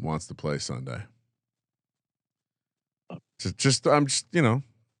great." Wants to play Sunday. I'm just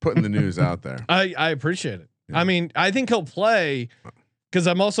putting the news out there. I appreciate it. Yeah. I mean, I think he'll play. because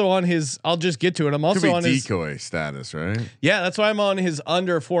I'm also on his. I'll just get to it. I'm also on his decoy status, right? Yeah, that's why I'm on his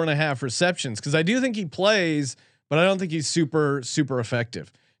under 4.5 receptions because I do think he plays, but I don't think he's super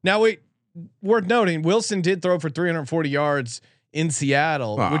effective. Now, wait, worth noting, Wilson did throw for 340 yards in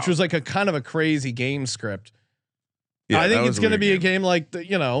Seattle, which was like a kind of a crazy game script. Yeah, I think it's going to be a game like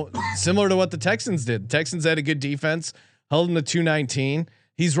similar to what the Texans did. The Texans had a good defense, held him to 219.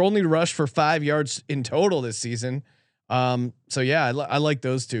 He's only rushed for 5 yards in total this season. So yeah, I like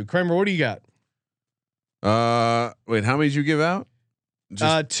those two. Kramer, what do you got? Wait, how many did you give out?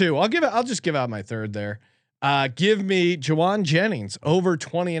 Two. I'll just give out my third there. Give me Jauan Jennings over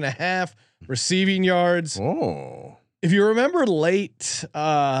 20.5 receiving yards. Oh. If you remember late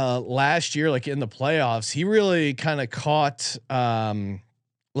last year, like in the playoffs, he really kind of caught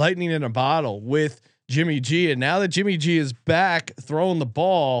lightning in a bottle with Jimmy G. And now that Jimmy G is back throwing the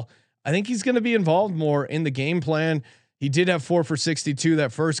ball, I think he's going to be involved more in the game plan. He did have 4 for 62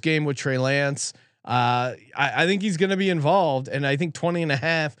 that first game with Trey Lance. I think he's going to be involved, and I think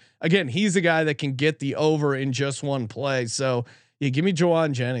 20.5. Again, he's a guy that can get the over in just one play. So yeah, give me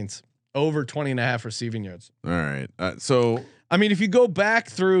Jauan Jennings over 20.5 receiving yards. All right. So I mean, if you go back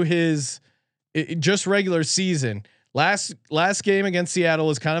through his just regular season, last game against Seattle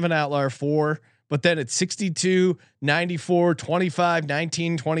was kind of an outlier 4, but then it's 62, 94, 25,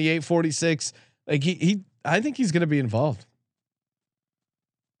 19, 28, 46. Like I think he's going to be involved.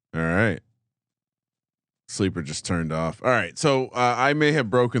 All right. Sleeper just turned off. All right. So I may have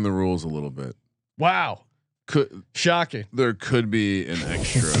broken the rules a little bit. Wow. Shocking. There could be an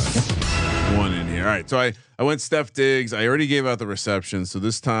extra one in here. All right. So I went Steph Diggs. I already gave out the receptions. So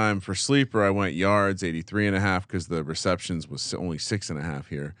this time for sleeper, I went yards 83.5 because the receptions was only 6.5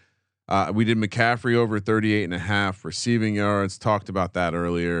 here. We did McCaffrey over 38.5 receiving yards. Talked about that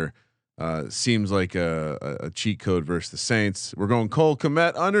earlier. Seems like a cheat code versus the Saints. We're going Cole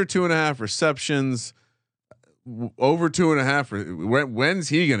Kmet under 2.5 receptions. Over 2.5. When's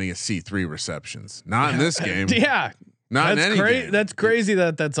he going to see 3 receptions? Not in this game. Yeah. Not that's in any game. That's crazy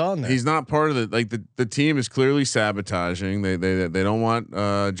that's on there. He's not part of the team is clearly sabotaging. They don't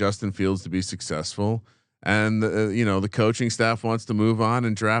want Justin Fields to be successful. And the coaching staff wants to move on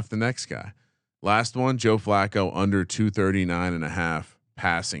and draft the next guy. Last one, Joe Flacco under 239.5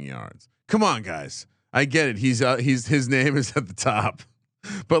 passing yards. Come on, guys. I get it. His name is at the top.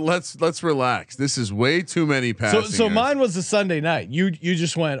 But let's relax. This is way too many passing. So mine was the Sunday night. You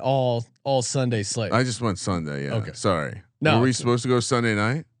just went all Sunday slate. I just went Sunday. Yeah. Okay. Sorry. No. Were we supposed to go Sunday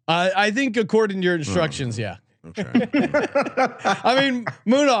night? I think according to your instructions, yeah. Okay. I mean,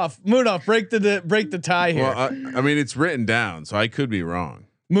 Moonoff, break the tie here. Well, I mean, it's written down, so I could be wrong.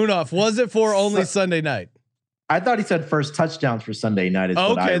 Moonoff, was it for only Sunday night? I thought he said first touchdowns for Sunday night. Is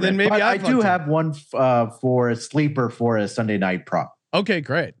what I read. Then maybe I do have one for a sleeper for a Sunday night prop. Okay,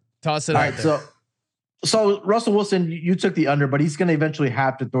 great. Toss it out there. So Russell Wilson, you took the under, but he's going to eventually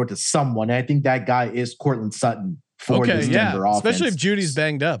have to throw it to someone. And I think that guy is Cortland Sutton for this Denver offense. Especially if Judy's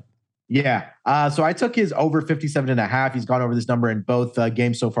banged up. Yeah. So I took his over 57.5. He's gone over this number in both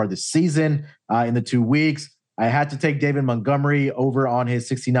games so far this season in the 2 weeks. I had to take David Montgomery over on his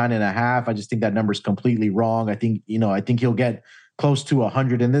 69.5. I just think that number is completely wrong. I think he'll get close to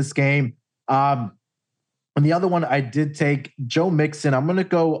 100 in this game. And the other one I did take Joe Mixon. I'm going to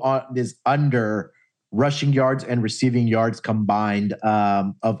go on this under rushing yards and receiving yards combined.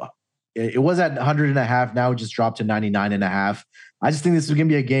 It was at 100.5. Now it just dropped to 99.5. I just think this is going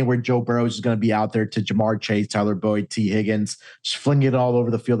to be a game where Joe Burrow is going to be out there to Jamar Chase, Tyler Boyd, T Higgins, just flinging it all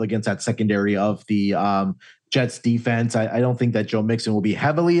over the field against that secondary of the Jets defense. I don't think that Joe Mixon will be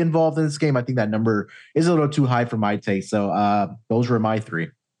heavily involved in this game. I think that number is a little too high for my taste. So those were my 3.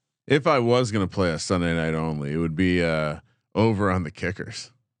 If I was going to play a Sunday night only, it would be over on the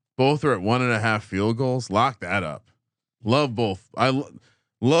kickers. Both are at 1.5 field goals. Lock that up. Love both.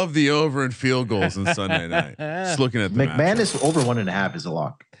 Love the over and field goals on Sunday night. Just looking at the McManus over 1.5 is a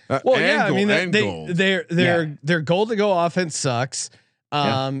lock. Their goal to go offense sucks.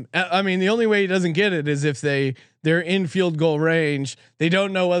 I mean, the only way he doesn't get it is if they're in field goal range. They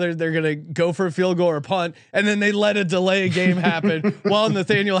don't know whether they're going to go for a field goal or punt. And then they let a delay game happen while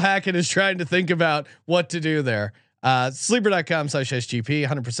Nathaniel Hackett is trying to think about what to do there. Sleeper.com/SGP,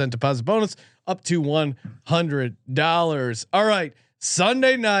 100% deposit bonus up to $100. All right.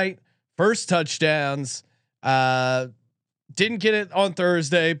 Sunday night, first touchdowns. Didn't get it on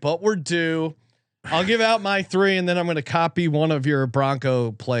Thursday, but we're due. I'll give out my 3, and then I'm going to copy one of your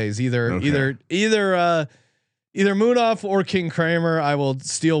Bronco plays. Either Moonoff or King Kramer. I will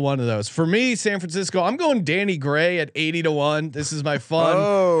steal one of those. For me, San Francisco, I'm going Danny Gray at 80-1. This is my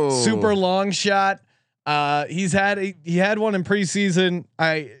fun, super long shot. He had one in preseason.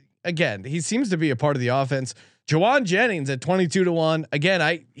 He seems to be a part of the offense. Jawan Jennings at 22-1.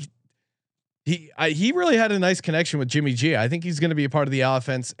 Again, he really had a nice connection with Jimmy G. I think he's going to be a part of the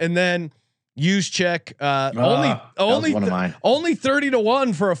offense. And then Juszczyk, only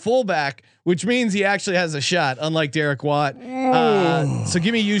 30-1 for a fullback, which means he actually has a shot, unlike Derek Watt. So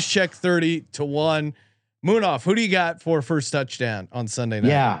give me Juszczyk 30-1. Munaf, who do you got for first touchdown on Sunday night?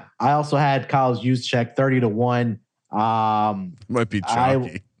 Yeah, I also had Kyle Juszczyk 30-1. Might be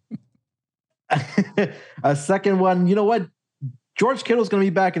chalky. A second one. You know what? George Kittle's going to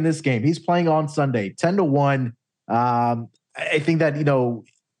be back in this game. He's playing on Sunday, 10-1. I think that,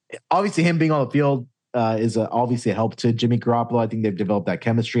 obviously him being on the field is obviously a help to Jimmy Garoppolo. I think they've developed that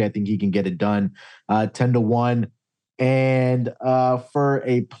chemistry. I think he can get it done. 10-1. And for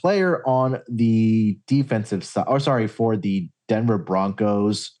a player on the defensive side, for the Denver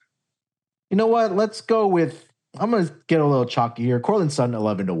Broncos, you know what? Let's go with, I'm going to get a little chalky here. Courtland Sutton,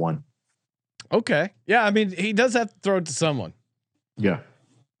 11-1. Okay. Yeah. I mean, he does have to throw it to someone. Yeah.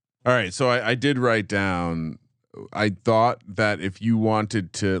 All right. So I did write down, I thought that if you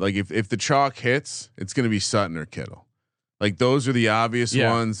wanted to, like, if the chalk hits, it's going to be Sutton or Kittle. Like, those are the obvious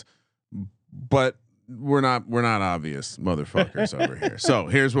ones, but we're not obvious motherfuckers over here. So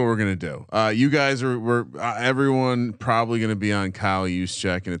here's what we're going to do. You guys everyone probably going to be on Kyle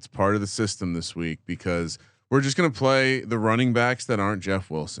Juszczyk, and it's part of the system this week because we're just going to play the running backs that aren't Jeff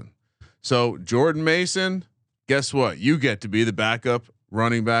Wilson. So Jordan Mason, guess what? You get to be the backup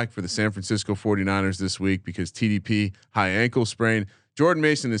running back for the San Francisco 49ers this week because TDP high ankle sprain. Jordan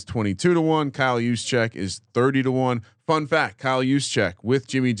Mason is 22-1. Kyle Juszczyk is 30-1. Fun fact: Kyle Juszczyk with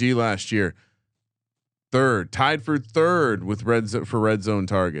Jimmy G last year, tied for third with red zone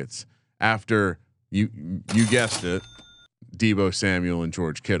targets after you guessed it, Deebo Samuel and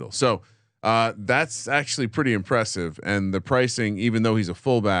George Kittle. So that's actually pretty impressive. And the pricing, even though he's a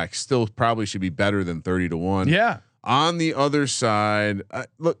fullback, still probably should be better than 30-1. Yeah. On the other side,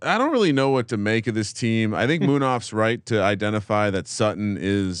 look, I don't really know what to make of this team. I think Munaf's right to identify that Sutton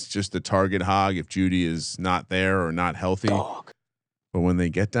is just a target hog if Judy is not there or not healthy. But when they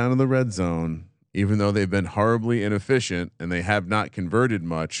get down to the red zone, even though they've been horribly inefficient and they have not converted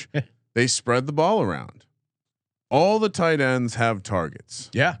much, they spread the ball around. All the tight ends have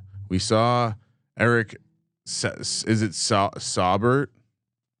targets. Yeah. We saw Eric, Saubert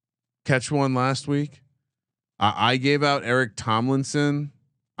catch one last week. I gave out Eric Tomlinson.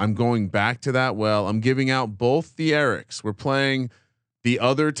 I'm going back to that. Well, I'm giving out both the Erics. We're playing the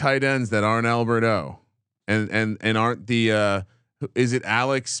other tight ends that aren't Alberto and aren't the is it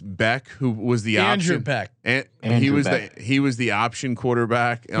Alex Beck who was the Andrew option? Beck. And Andrew he was the option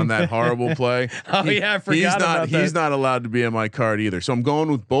quarterback on that horrible play. I forgot about that. He's not allowed to be on my card either. So I'm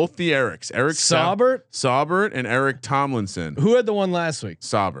going with both the Erics. Eric Saubert and Eric Tomlinson. Who had the one last week?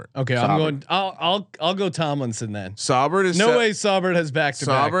 Saubert. Okay, Saubert. I'm going. I'll go Tomlinson then. Saubert is no way. Saubert has back to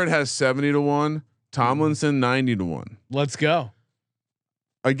back. Saubert has 70-1. Tomlinson 90-1. Let's go.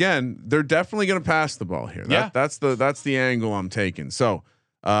 Again, they're definitely going to pass the ball here. That's the angle I'm taking. So,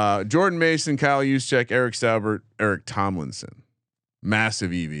 Jordan Mason, Kyle Juszczyk, Eric Saubert, Eric Tomlinson,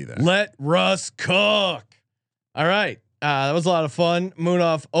 massive EV there. Let Russ cook. All right, that was a lot of fun.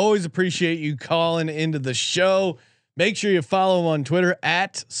 Munaf, always appreciate you calling into the show. Make sure you follow him on Twitter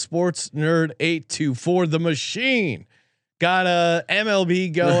at SportsNerd824. The Machine got a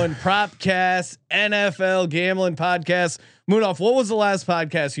MLB going, Propcast, NFL gambling podcast. Munaf, what was the last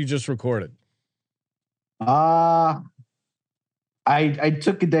podcast you just recorded? I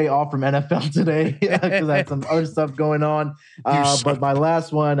took a day off from NFL today because I had some other stuff going on. But my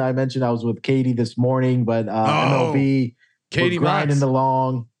last one, I mentioned I was with Katie this morning, but MLB, Katie grinding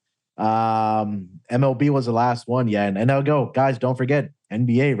along. MLB was the last one. Yeah. And I'll go, guys, don't forget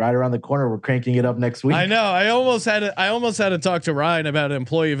NBA right around the corner. We're cranking it up next week. I know. I almost had to talk to Ryan about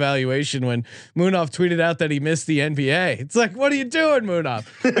employee evaluation when Munaf tweeted out that he missed the NBA. It's like, what are you doing, Munaf?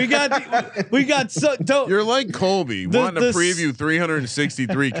 We got You're like Colby wanting to preview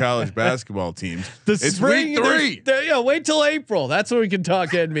 363 college basketball teams. It's spring, week 3. Wait till April. That's when we can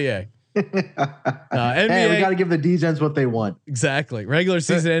talk NBA. NBA, hey, we got to give the DJs what they want. Exactly. Regular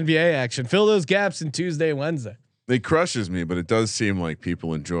season NBA action. Fill those gaps in Tuesday and Wednesday. It crushes me, but it does seem like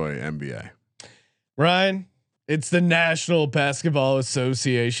people enjoy NBA. Ryan, it's the National Basketball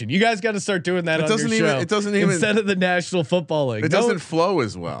Association. You guys got to start doing that on your show. It doesn't even instead of the National Football League. It doesn't flow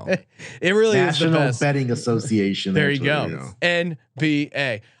as well. It really National is the best. Betting Association. There you go.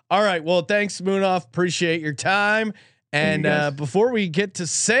 NBA. All right. Well, thanks, Munaf. Appreciate your time. And before we get to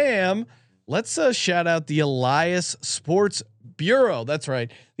Sam, let's shout out the Elias Sports Bureau. That's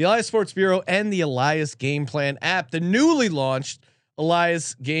right. The Elias Sports Bureau and the Elias Game Plan app, the newly launched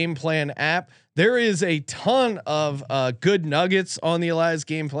Elias Game Plan app. There is a ton of good nuggets on the Elias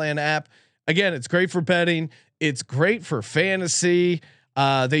Game Plan app. Again, it's great for betting. It's great for fantasy.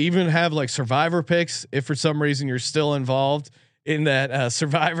 They even have like survivor picks if for some reason you're still involved in that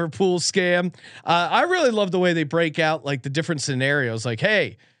survivor pool scam. I really love the way they break out like the different scenarios. Like,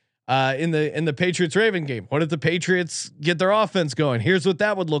 hey, in the Patriots Raven game, what if the Patriots get their offense going? Here's what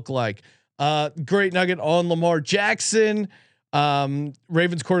that would look like. Great nugget on Lamar Jackson.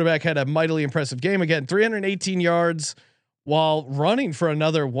 Ravens quarterback had a mightily impressive game again, 318 yards while running for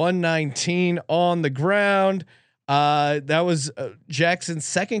another 119 on the ground. That was Jackson's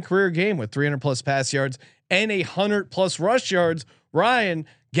second career game with 300+ pass yards and 100+ rush yards. Ryan,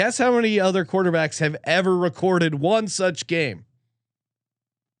 guess how many other quarterbacks have ever recorded one such game?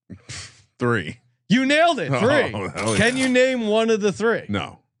 3. You nailed it. 3. Oh, Can you name one of the 3?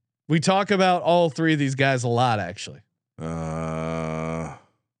 No. We talk about all 3 of these guys a lot, actually. I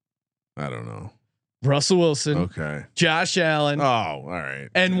don't know. Russell Wilson. Okay. Josh Allen. Oh, all right.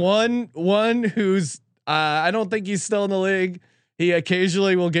 And one who's I don't think he's still in the league. He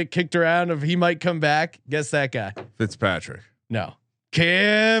occasionally will get kicked around if he might come back. Guess that guy. Fitzpatrick. No.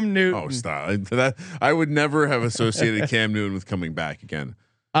 Cam Newton. Oh, stop. That I would never have associated Cam Newton with coming back again.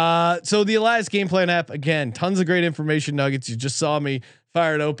 So the Elias Game Plan app, again, tons of great information nuggets. You just saw me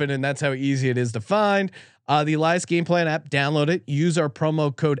fire it open, and that's how easy it is to find. The Elias Game Plan app, download it. Use our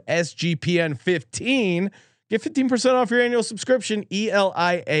promo code SGPN15. Get 15% off your annual subscription.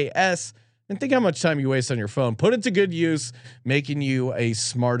 ELIAS. And think how much time you waste on your phone. Put it to good use, making you a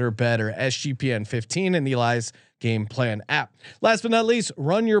smarter, better. SGPN 15 in the Elias Game Plan app. Last but not least,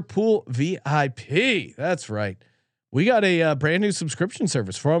 Run Your Pool VIP. That's right. We got a brand new subscription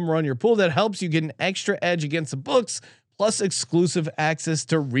service from Run Your Pool that helps you get an extra edge against the books, plus exclusive access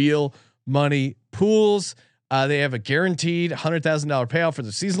to real money pools. They have a guaranteed $100,000 payout for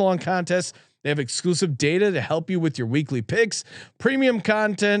the season-long contest. They have exclusive data to help you with your weekly picks, premium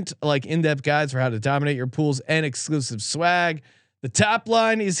content like in-depth guides for how to dominate your pools, and exclusive swag. The top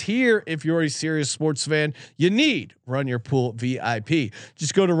line is here. If you're a serious sports fan, you need Run Your Pool VIP.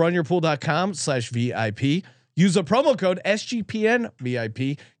 Just go to runyourpool.com/VIP. Use a promo code SGPN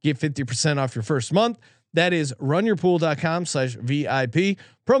VIP. Get 50% off your first month. That is runyourpool.com/VIP.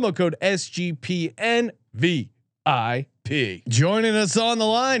 Promo code SGPN VIP. Joining us on the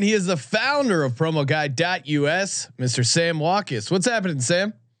line, he is the founder of PromoGuide.us, Mr. Sam Watkins. What's happening,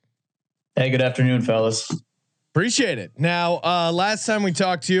 Sam? Hey, good afternoon, fellas. Appreciate it. Now, last time we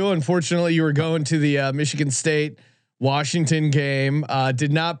talked to you, unfortunately, you were going to the Michigan State Washington game.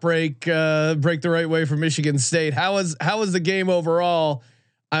 Did not break the right way for Michigan State. How was the game overall?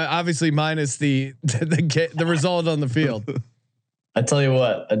 Obviously, minus the result on the field. I tell you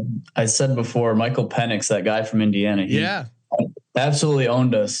what, I said before, Michael Penix, that guy from Indiana, he absolutely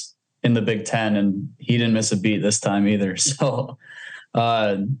owned us in the Big Ten, and he didn't miss a beat this time either. So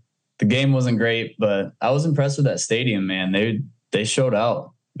the game wasn't great, but I was impressed with that stadium, man. They showed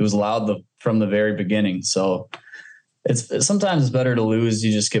out. It was loud from the very beginning. So it's sometimes it's better to lose.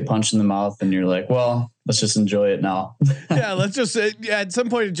 You just get punched in the mouth, and you're like, well, let's just enjoy it now. Yeah, let's just at some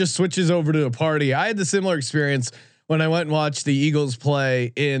point it just switches over to a party. I had the similar experience when I went and watched the Eagles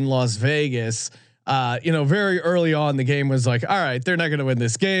play in Las Vegas. Very early on, the game was like, all right, they're not going to win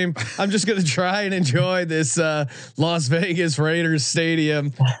this game. I'm just going to try and enjoy this Las Vegas Raiders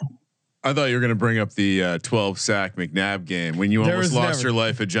stadium. I thought you were going to bring up the 12 sack McNabb game when you almost lost your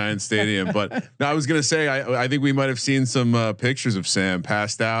life at Giant Stadium. But no, I was going to say, I think we might've seen some pictures of Sam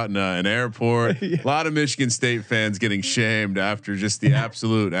passed out in an airport. Yeah. A lot of Michigan State fans getting shamed after just the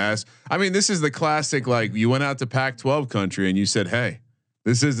absolute ass. I mean, this is the classic, like you went out to Pac-12 country and you said, hey,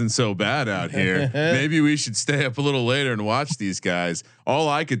 this isn't so bad out here. Maybe we should stay up a little later and watch these guys. All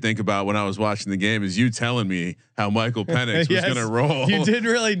I could think about when I was watching the game is you telling me how Michael Penix was going to roll. You did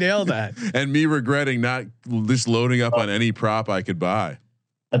really nail that. And me regretting not just loading up on any prop I could buy.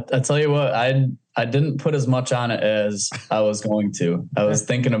 I tell you what, I didn't put as much on it as I was going to. I was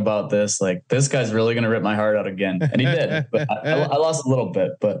thinking about this, like this guy's really going to rip my heart out again. And he did, but I lost a little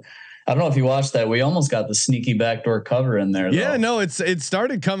bit, but I don't know if you watched that. We almost got the sneaky backdoor cover in there. Yeah, no, it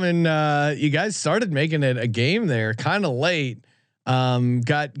started coming. You guys started making it a game there, kind of late.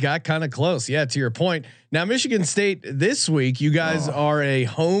 Got kind of close. Yeah, to your point. Now, Michigan State this week, you guys are a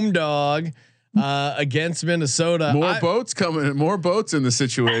home dog. against Minnesota. More boats coming. More boats in the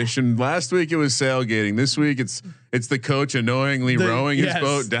situation. Last week it was sailgating. This week it's the coach annoyingly rowing his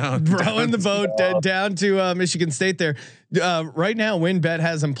boat down, rowing the boat down to Michigan State. There, right now, WinBet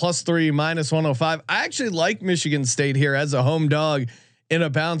has them +3 -105. I actually like Michigan State here as a home dog in a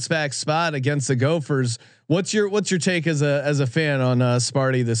bounce back spot against the Gophers. What's your take as a fan on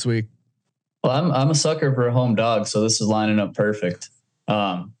Sparty this week? Well, I'm a sucker for a home dog, so this is lining up perfect.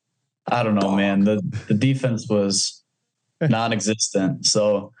 I don't know, man. The defense was non-existent,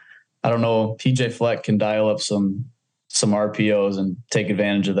 so I don't know. PJ Fleck can dial up some RPOs and take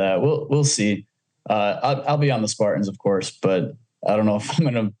advantage of that. We'll see. I'll be on the Spartans, of course, but I don't know if I'm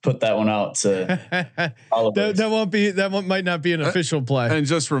going to put that one out to all of us. That might not be an official play. And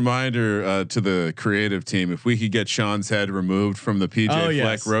just reminder to the creative team, if we could get Sean's head removed from the PJ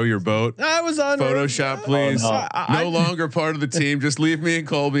Fleck row your boat. I was on Photoshop, please. No longer part of the team. Just leave me and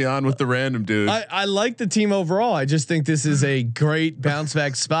Colby on with the random dude. I like the team overall. I just think this is a great bounce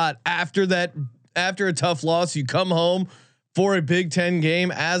back spot after a tough loss. You come home for a Big Ten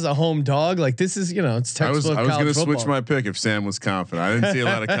game as a home dog. Like this is, it's textbook. I was going to switch my pick if Sam was confident. I didn't see a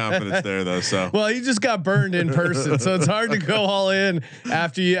lot of confidence there though. So well, he just got burned in person, so it's hard to go all in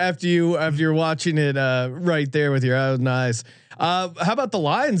after you're watching it right there with your own eyes. How about the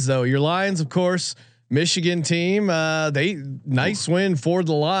Lions though? Your Lions, of course, Michigan team. Nice win for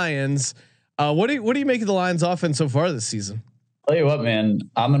the Lions. What do you make of the Lions offense so far this season? Tell you what, man,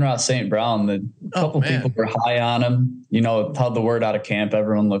 Amon-Ra St. Brown, a couple people were high on him. How the word out of camp,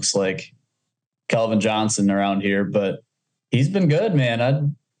 everyone looks like Calvin Johnson around here, but he's been good, man. I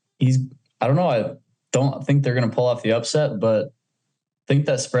don't know. I don't think they're going to pull off the upset, but I think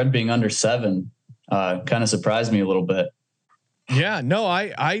that spread being under 7 kind of surprised me a little bit. Yeah, no,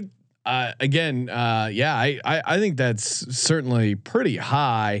 I think that's certainly pretty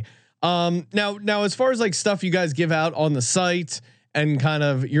high. Now as far as like stuff you guys give out on the site and kind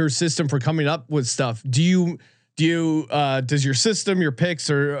of your system for coming up with stuff, does your system, your picks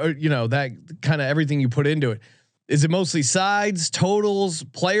or that kind of everything you put into it, is it mostly sides, totals,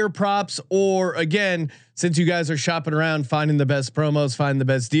 player props, or again, since you guys are shopping around, finding the best promos, finding the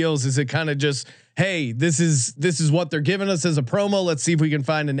best deals, is it kind of just, hey, this is what they're giving us as a promo. Let's see if we can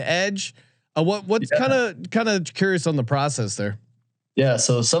find an edge. What's kind of curious on the process there. Yeah,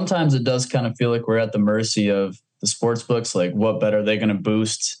 so sometimes it does kind of feel like we're at the mercy of the sports books. Like, what bet are they going to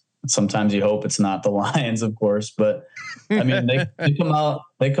boost? Sometimes you hope it's not the Lions, of course, but I mean, they come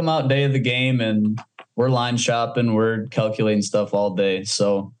out day of the game, and we're line shopping, we're calculating stuff all day.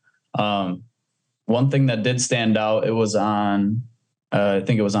 So, one thing that did stand out, it was on, I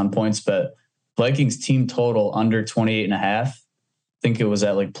think it was on PointsBet, Vikings team total under 28.5. I think it was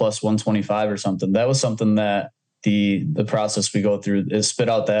at like +125 or something. That was something that the process we go through is spit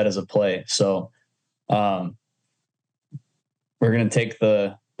out that as a play. So we're going to take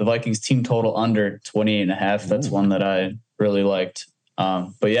the Vikings team total under 28.5. That's one that I really liked.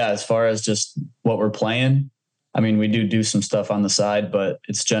 But yeah, as far as just what we're playing, I mean, we do some stuff on the side, but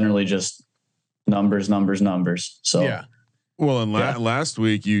it's generally just numbers. So yeah. Well, and last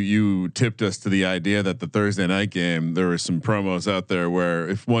week you tipped us to the idea that the Thursday night game, there were some promos out there where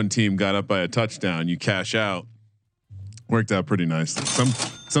if one team got up by a touchdown, you cash out. Worked out pretty nice.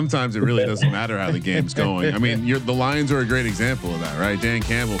 Sometimes it really doesn't matter how the game's going. I mean, the Lions are a great example of that, right? Dan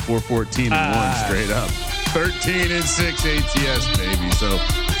Campbell 4-14-1 straight up, 13-6 ATS baby. So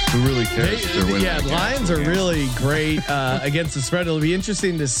who really cares? The Lions are really great against the spread. It'll be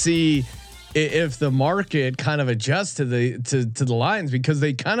interesting to see if the market kind of adjusts to the Lions, because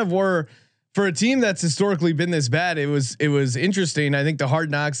they kind of were, for a team that's historically been this bad. It was interesting. I think the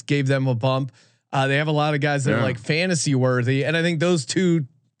Hard Knocks gave them a bump. They have a lot of guys that are like fantasy worthy, and I think those two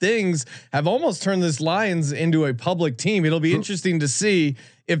things have almost turned this Lions into a public team. It'll be interesting to see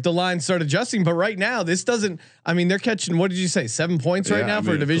if the Lions start adjusting. But right now, this doesn't. I mean, they're catching. What did you say? 7 points right now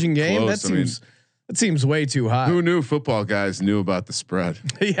for a division game. That seems way too high. Who knew football guys knew about the spread?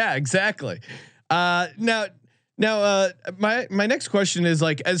 Yeah, exactly. Now, my next question is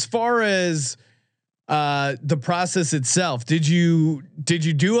like, as far as the process itself, did you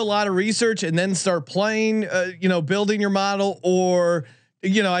do a lot of research and then start playing, building your model? Or,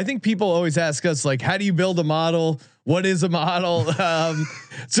 I think people always ask us like, how do you build a model? What is a model?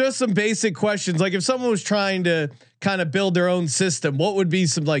 Just some basic questions. Like if someone was trying to kind of build their own system, what would be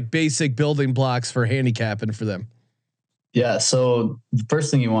some like basic building blocks for handicapping for them? Yeah. So the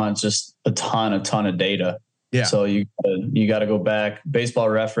first thing you want is just a ton of data. Yeah. So you got to go back. Baseball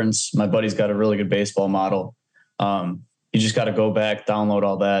Reference. My buddy's got a really good baseball model. You just got to go back, download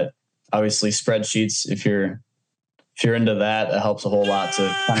all that. Obviously, spreadsheets. If you're if you're into that, it helps a whole lot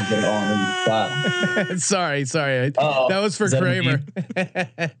to kind of get it all in the spot. sorry. That was for Kramer.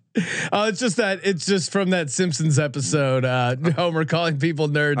 Oh, it's just from that Simpsons episode. Homer calling people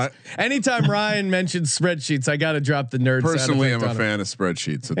nerds. Anytime Ryan mentions spreadsheets, I got to drop the nerd. Personally, I'm a fan of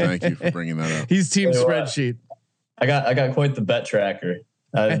spreadsheets, so thank you for bringing that up. He's team spreadsheet. I got quite the bet tracker.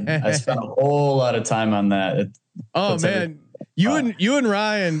 I spent a whole lot of time on that. Oh man. You and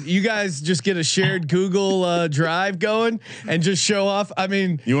Ryan, you guys just get a shared Google Drive going and just show off. I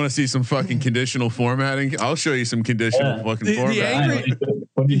mean, you want to see some fucking conditional formatting? I'll show you some conditional fucking formatting.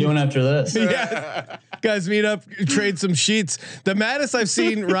 What are you doing after this? Yeah. Guys, meet up, trade some sheets. The maddest I've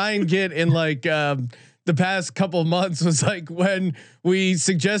seen Ryan get in like the past couple of months was like when we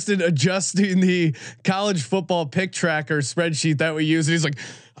suggested adjusting the college football pick tracker spreadsheet that we use. And he's like,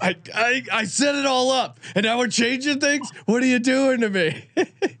 I set it all up and now we're changing things. What are you doing to me?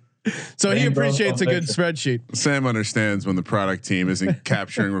 So he appreciates a good spreadsheet. Sam understands when the product team isn't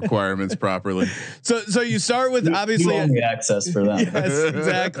capturing requirements properly. So you start with obviously only access for that. Yes,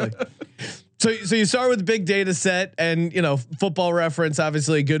 exactly. So you start with big data set, and Football Reference,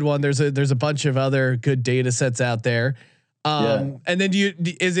 obviously a good one. There's a bunch of other good data sets out there. And then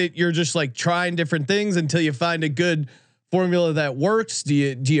you're just like trying different things until you find a good formula that works? Do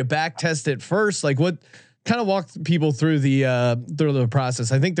you back test it first? Like what kind of walk people through the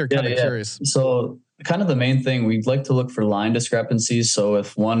process? I think they're kind of curious. So kind of the main thing, we'd like to look for line discrepancies. So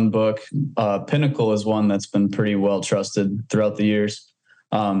if one book, Pinnacle is one that's been pretty well trusted throughout the years.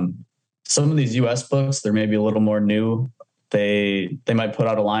 Some of these US books, they're maybe a little more new. They might put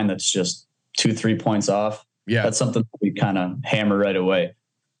out a line that's just 2-3 points off. Yeah. That's something we kind of hammer right away.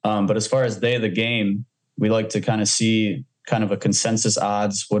 But as far as day of the game, we like to kind of see kind of a consensus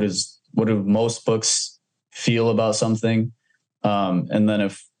odds. What do most books feel about something? And then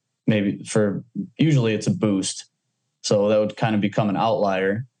if maybe usually it's a boost. So that would kind of become an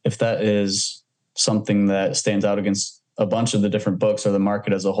outlier. If that is something that stands out against a bunch of the different books or the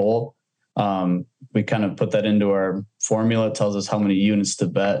market as a whole, we kind of put that into our formula. It tells us how many units to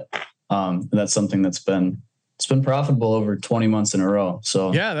bet. And that's something it's been profitable over 20 months in a row.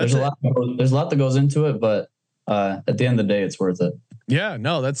 So yeah, there's a lot that goes into it, but at the end of the day, it's worth it. Yeah,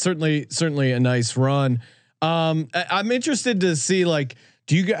 no, that's certainly a nice run. I'm interested to see, like,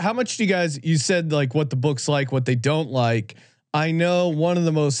 how much do you guys, you said like what the books like, what they don't like. I know one of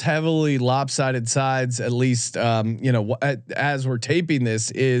the most heavily lopsided sides, at least, as we're taping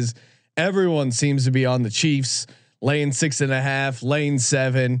this, is everyone seems to be on the Chiefs, laying 6.5, laying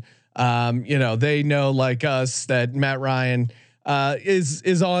 7. They know, like us, that Matt Ryan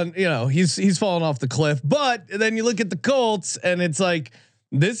is on, he's fallen off the cliff. But then you look at the Colts and it's like,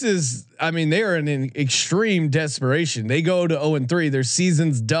 they are in an extreme desperation. They go to 0-3, their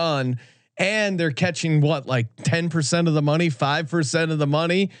season's done, and they're catching like 10% of the money, 5% of the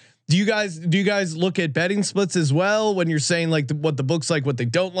money. Do you guys look at betting splits as well when you're saying like what the books like, what they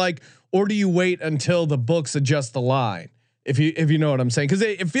don't like, or do you wait until the books adjust the line? If you know what I'm saying, because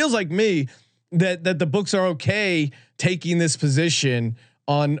it feels like me that the books are okay taking this position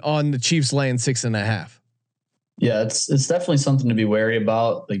on the Chiefs laying 6.5. Yeah, it's definitely something to be wary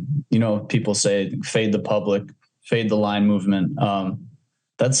about. Like, people say fade the public, fade the line movement.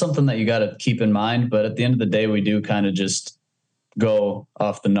 That's something that you got to keep in mind. But at the end of the day, we do kind of just go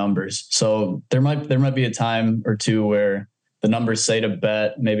off the numbers. So there might be a time or two where the numbers say to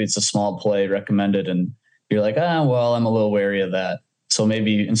bet, maybe it's a small play recommended, and you're like, well, I'm a little wary of that. So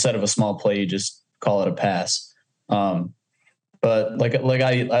maybe instead of a small play, you just call it a pass. But like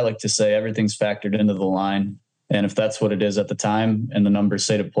I like to say, everything's factored into the line. And if that's what it is at the time and the numbers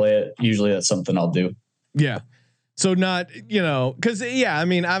say to play it, usually that's something I'll do. Yeah. So not, cause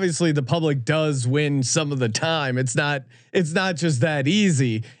obviously the public does win some of the time. It's not just that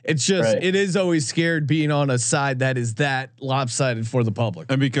easy. It's just, It is always scared being on a side that is that lopsided for the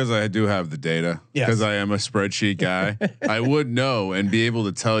public. And because I do have the data, because I am a spreadsheet guy, I would know and be able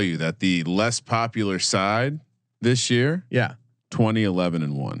to tell you that the less popular side this year,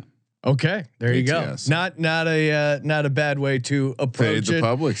 20-11-1. Okay, there you go. Not a bad way to approach the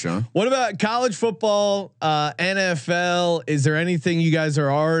public, Sean. What about college football, NFL? Is there anything you guys are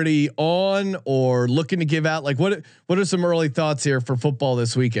already on or looking to give out? Like what are some early thoughts here for football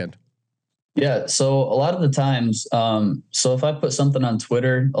this weekend? Yeah, so a lot of the times, so if I put something on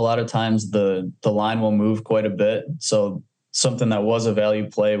Twitter, a lot of times the line will move quite a bit. So something that was a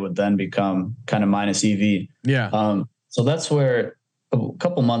value play would then become kind of minus EV. Yeah. So that's where a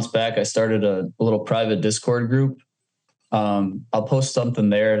couple months back, I started a little private Discord group. I'll post something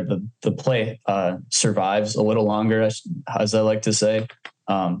there. The play survives a little longer, as I like to say.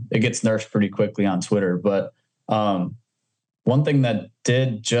 It gets nerfed pretty quickly on Twitter, but One thing that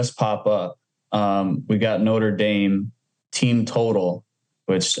did just pop up, we got Notre Dame team total,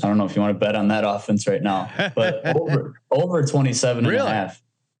 which I don't know if you want to bet on that offense right now, but over 27 and a half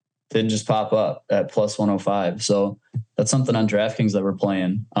did just pop up at plus 105. So that's something on DraftKings that we're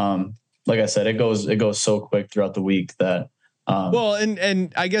playing. Like I said, it goes so quick throughout the week that, well,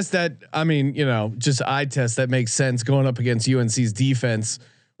 and I guess that, I mean, just eye test, that makes sense going up against UNC's defense,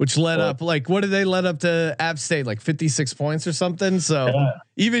 which led up, like, what did they let up to App State, like 56 points or something? So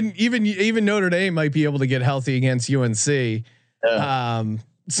even Notre Dame might be able to get healthy against UNC.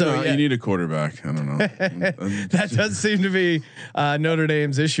 So you need a quarterback. I don't know. That does seem to be Notre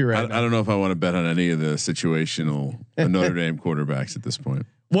Dame's issue right now. I don't know if I want to bet on any of the situational Notre Dame quarterbacks at this point.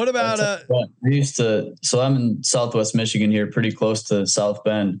 What about so I'm in Southwest Michigan here, pretty close to South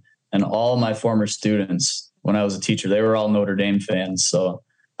Bend, and all my former students, when I was a teacher, they were all Notre Dame fans. So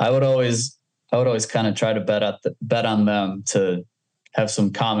I would always kind of try to bet on them to have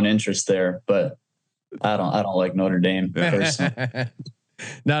some common interest there, but I don't like Notre Dame personally.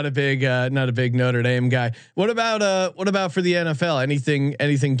 Not a big Notre Dame guy. What about for the NFL?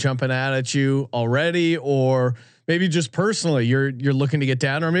 Anything jumping out at you already, or maybe just personally you're looking to get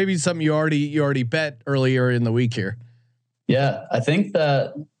down, or maybe something you already bet earlier in the week here? Yeah, I think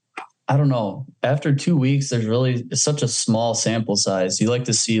that, I don't know, after 2 weeks, it's such a small sample size. You like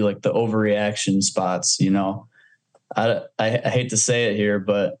to see like the overreaction spots, I hate to say it here,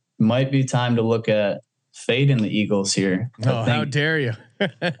 but might be time to look at fading the Eagles here. Oh, how dare you?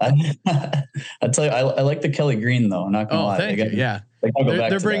 I tell you, I like the Kelly Green though. I'm not gonna lie. Thank you. Yeah.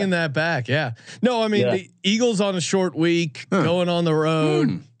 They're bringing that back. Yeah. No, I mean, the Eagles on a short week, going on the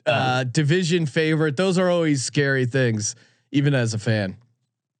road, division favorite. Those are always scary things, even as a fan.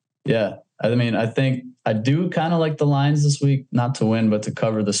 Yeah. I mean, I think I do kind of like the Lions this week, not to win, but to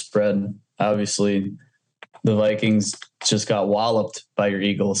cover the spread. Obviously, the Vikings just got walloped by your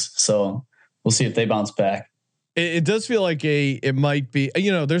Eagles. So we'll see if they bounce back. It does feel like it might be,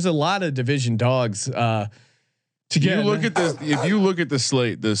 there's a lot of division dogs. If you look at the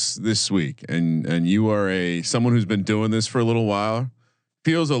slate this week, and you are someone who's been doing this for a little while,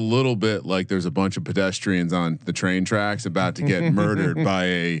 feels a little bit like there's a bunch of pedestrians on the train tracks about to get murdered by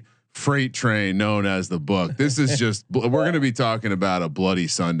a freight train known as the Book. This is just, we're going to be talking about a bloody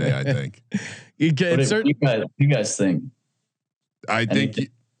Sunday, I think. You guys think?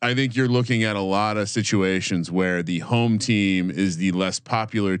 I think you're looking at a lot of situations where the home team is the less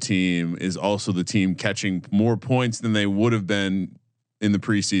popular team, is also the team catching more points than they would have been in the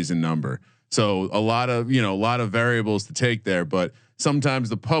preseason number. So a lot of variables to take there, but sometimes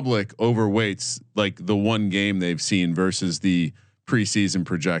the public overweights like the one game they've seen versus the preseason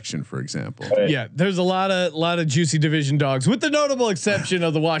projection, for example. Yeah, there's a lot of juicy division dogs, with the notable exception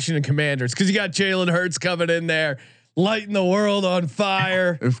of the Washington Commanders, because you got Jalen Hurts coming in there, lighting the world on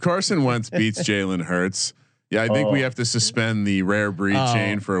fire. If Carson Wentz beats Jalen Hurts, I think we have to suspend the rare breed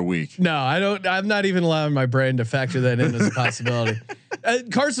chain for a week. No, I don't. I'm not even allowing my brain to factor that in as a possibility.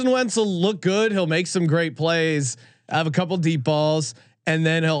 Carson Wentz will look good. He'll make some great plays, have a couple deep balls, and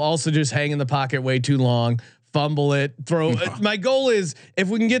then he'll also just hang in the pocket way too long, fumble it, throw. My goal is, if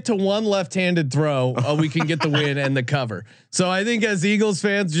we can get to one left-handed throw, we can get the win and the cover. So I think as Eagles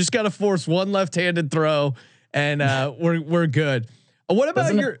fans, just got to force one left-handed throw, and we're good. What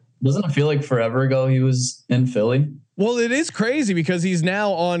about Doesn't it feel like forever ago he was in Philly? Well, it is crazy because he's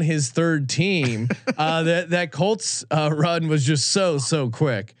now on his third team. That Colts run was just so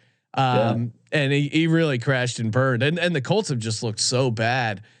quick, and he really crashed and burned. And the Colts have just looked so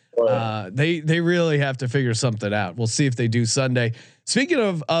bad. They really have to figure something out. We'll see if they do Sunday.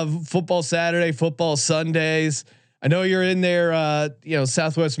 Speaking of football Saturday, football Sundays, I know you're in there,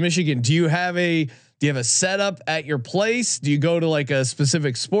 Southwest Michigan. Do you have a setup at your place? Do you go to like a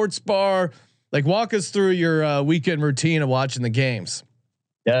specific sports bar? Like, walk us through your weekend routine of watching the games.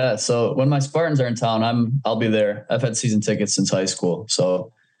 Yeah. So when my Spartans are in town, I'll be there. I've had season tickets since high school.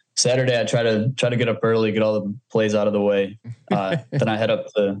 So Saturday I try to get up early, get all the plays out of the way. Then I head up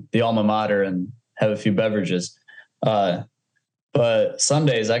to the alma mater and have a few beverages. But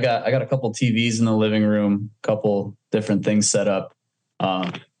Sundays I got a couple TVs in the living room, couple different things set up.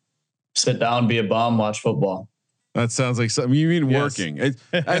 Sit down, be a bum, watch football. That sounds like something you mean. Working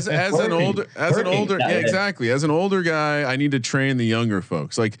as an older exactly. As an older guy, I need to train the younger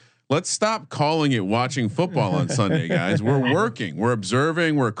folks. Like, let's stop calling it watching football on Sunday, guys. We're working, we're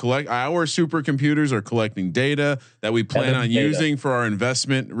observing, our supercomputers are collecting data that we plan on using for our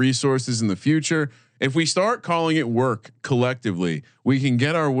investment resources in the future. If we start calling it work collectively, we can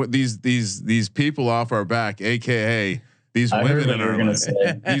get these people off our back, AKA these women in our life,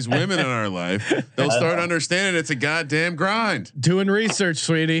 these women in our life, they'll start understanding it's a goddamn grind. Doing research,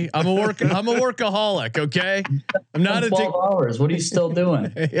 sweetie. I'm a workaholic. Okay. I'm not 12 hours. What are you still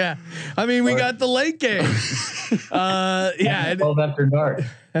doing? Yeah. I mean, we got the late game. 12 after dark.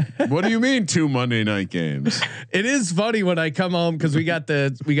 What do you mean 2 Monday night games? It is funny when I come home because we got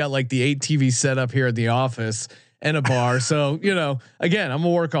like the 8 TV set up here at the office and a bar. So, again, I'm a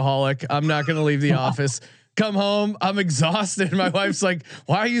workaholic. I'm not going to leave the office. Come home, I'm exhausted. My wife's like,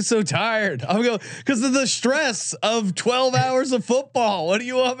 "Why are you so tired?" I'm going, "Because of the stress of 12 hours of football." What do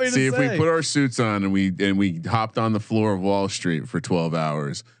you want me to say? If we put our suits on and we hopped on the floor of Wall Street for 12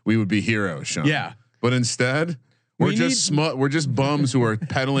 hours, we would be heroes, Sean. Yeah. But instead, we're just bums who are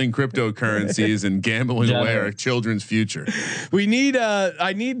peddling cryptocurrencies and gambling away our children's future. We need what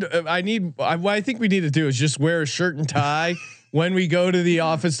I think we need to do is just wear a shirt and tie when we go to the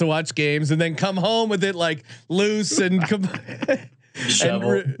office to watch games, and then come home with it like loose and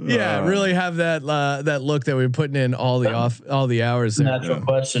really have that look that we're putting in all the hours. The natural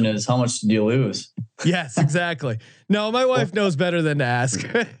question is, how much did you lose? Yes, exactly. No, my wife knows better than to ask.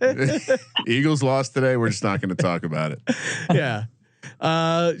 Eagles lost today. We're just not going to talk about it. Yeah.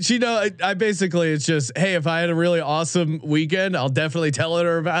 I basically, it's just, hey, if I had a really awesome weekend, I'll definitely tell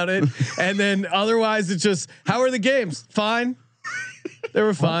her about it. And then otherwise it's just, how are the games? Fine. They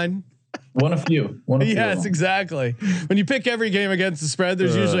were fine. Won a few. Yes, exactly. When you pick every game against the spread,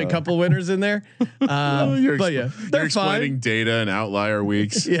 there's usually a couple winners in there. You're they're explaining fine. Data and outlier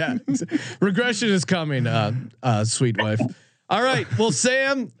weeks. Yeah. Regression is coming, sweet wife. All right. Well,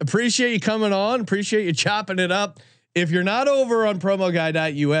 Sam, appreciate you coming on. Appreciate you chopping it up. If you're not over on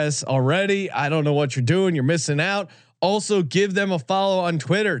promoguy.us already, I don't know what you're doing. You're missing out. Also, give them a follow on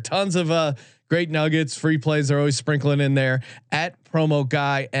Twitter. Tons of great nuggets, free plays are always sprinkling in there at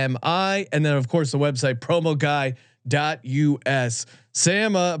PromoGuyMI. And then, of course, the website promoguy.us.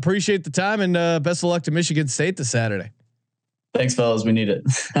 Sam, appreciate the time and best of luck to Michigan State this Saturday. Thanks, fellas. We need it.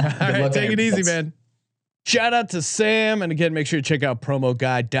 All right, take it easy, man. Shout out to Sam. And again, make sure you check out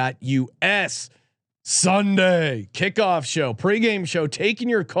promoguy.us. Sunday kickoff show, pregame show, taking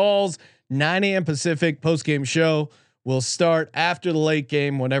your calls, 9 a.m. Pacific. Postgame show will start after the late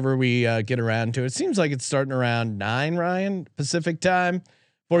game whenever we get around to it. Seems like it's starting around 9, Ryan, Pacific time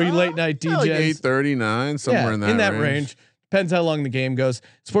for you late night DJs. Like 8:39, somewhere in that range. Depends how long the game goes.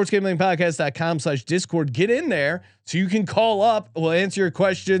 sportsgamblingpodcast.com/Discord. Get in there so you can call up. We'll answer your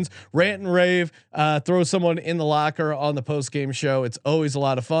questions, rant and rave, throw someone in the locker on the postgame show. It's always a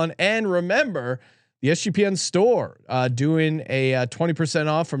lot of fun. And remember, the SGPN store doing a 20%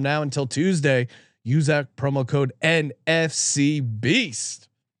 off from now until Tuesday. Use that promo code NFC Beast.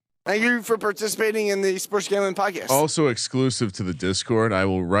 Thank you for participating in the Sports Gambling Podcast. Also exclusive to the Discord, I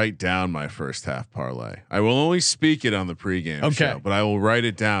will write down my first half parlay. I will only speak it on the pregame show, but I will write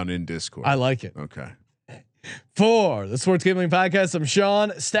it down in Discord. I like it. Okay. For the Sports Gambling Podcast, I'm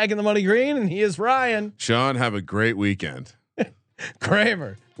Sean, stacking the money green, and he is Ryan. Sean, have a great weekend.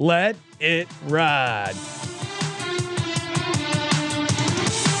 Kramer, let it ride.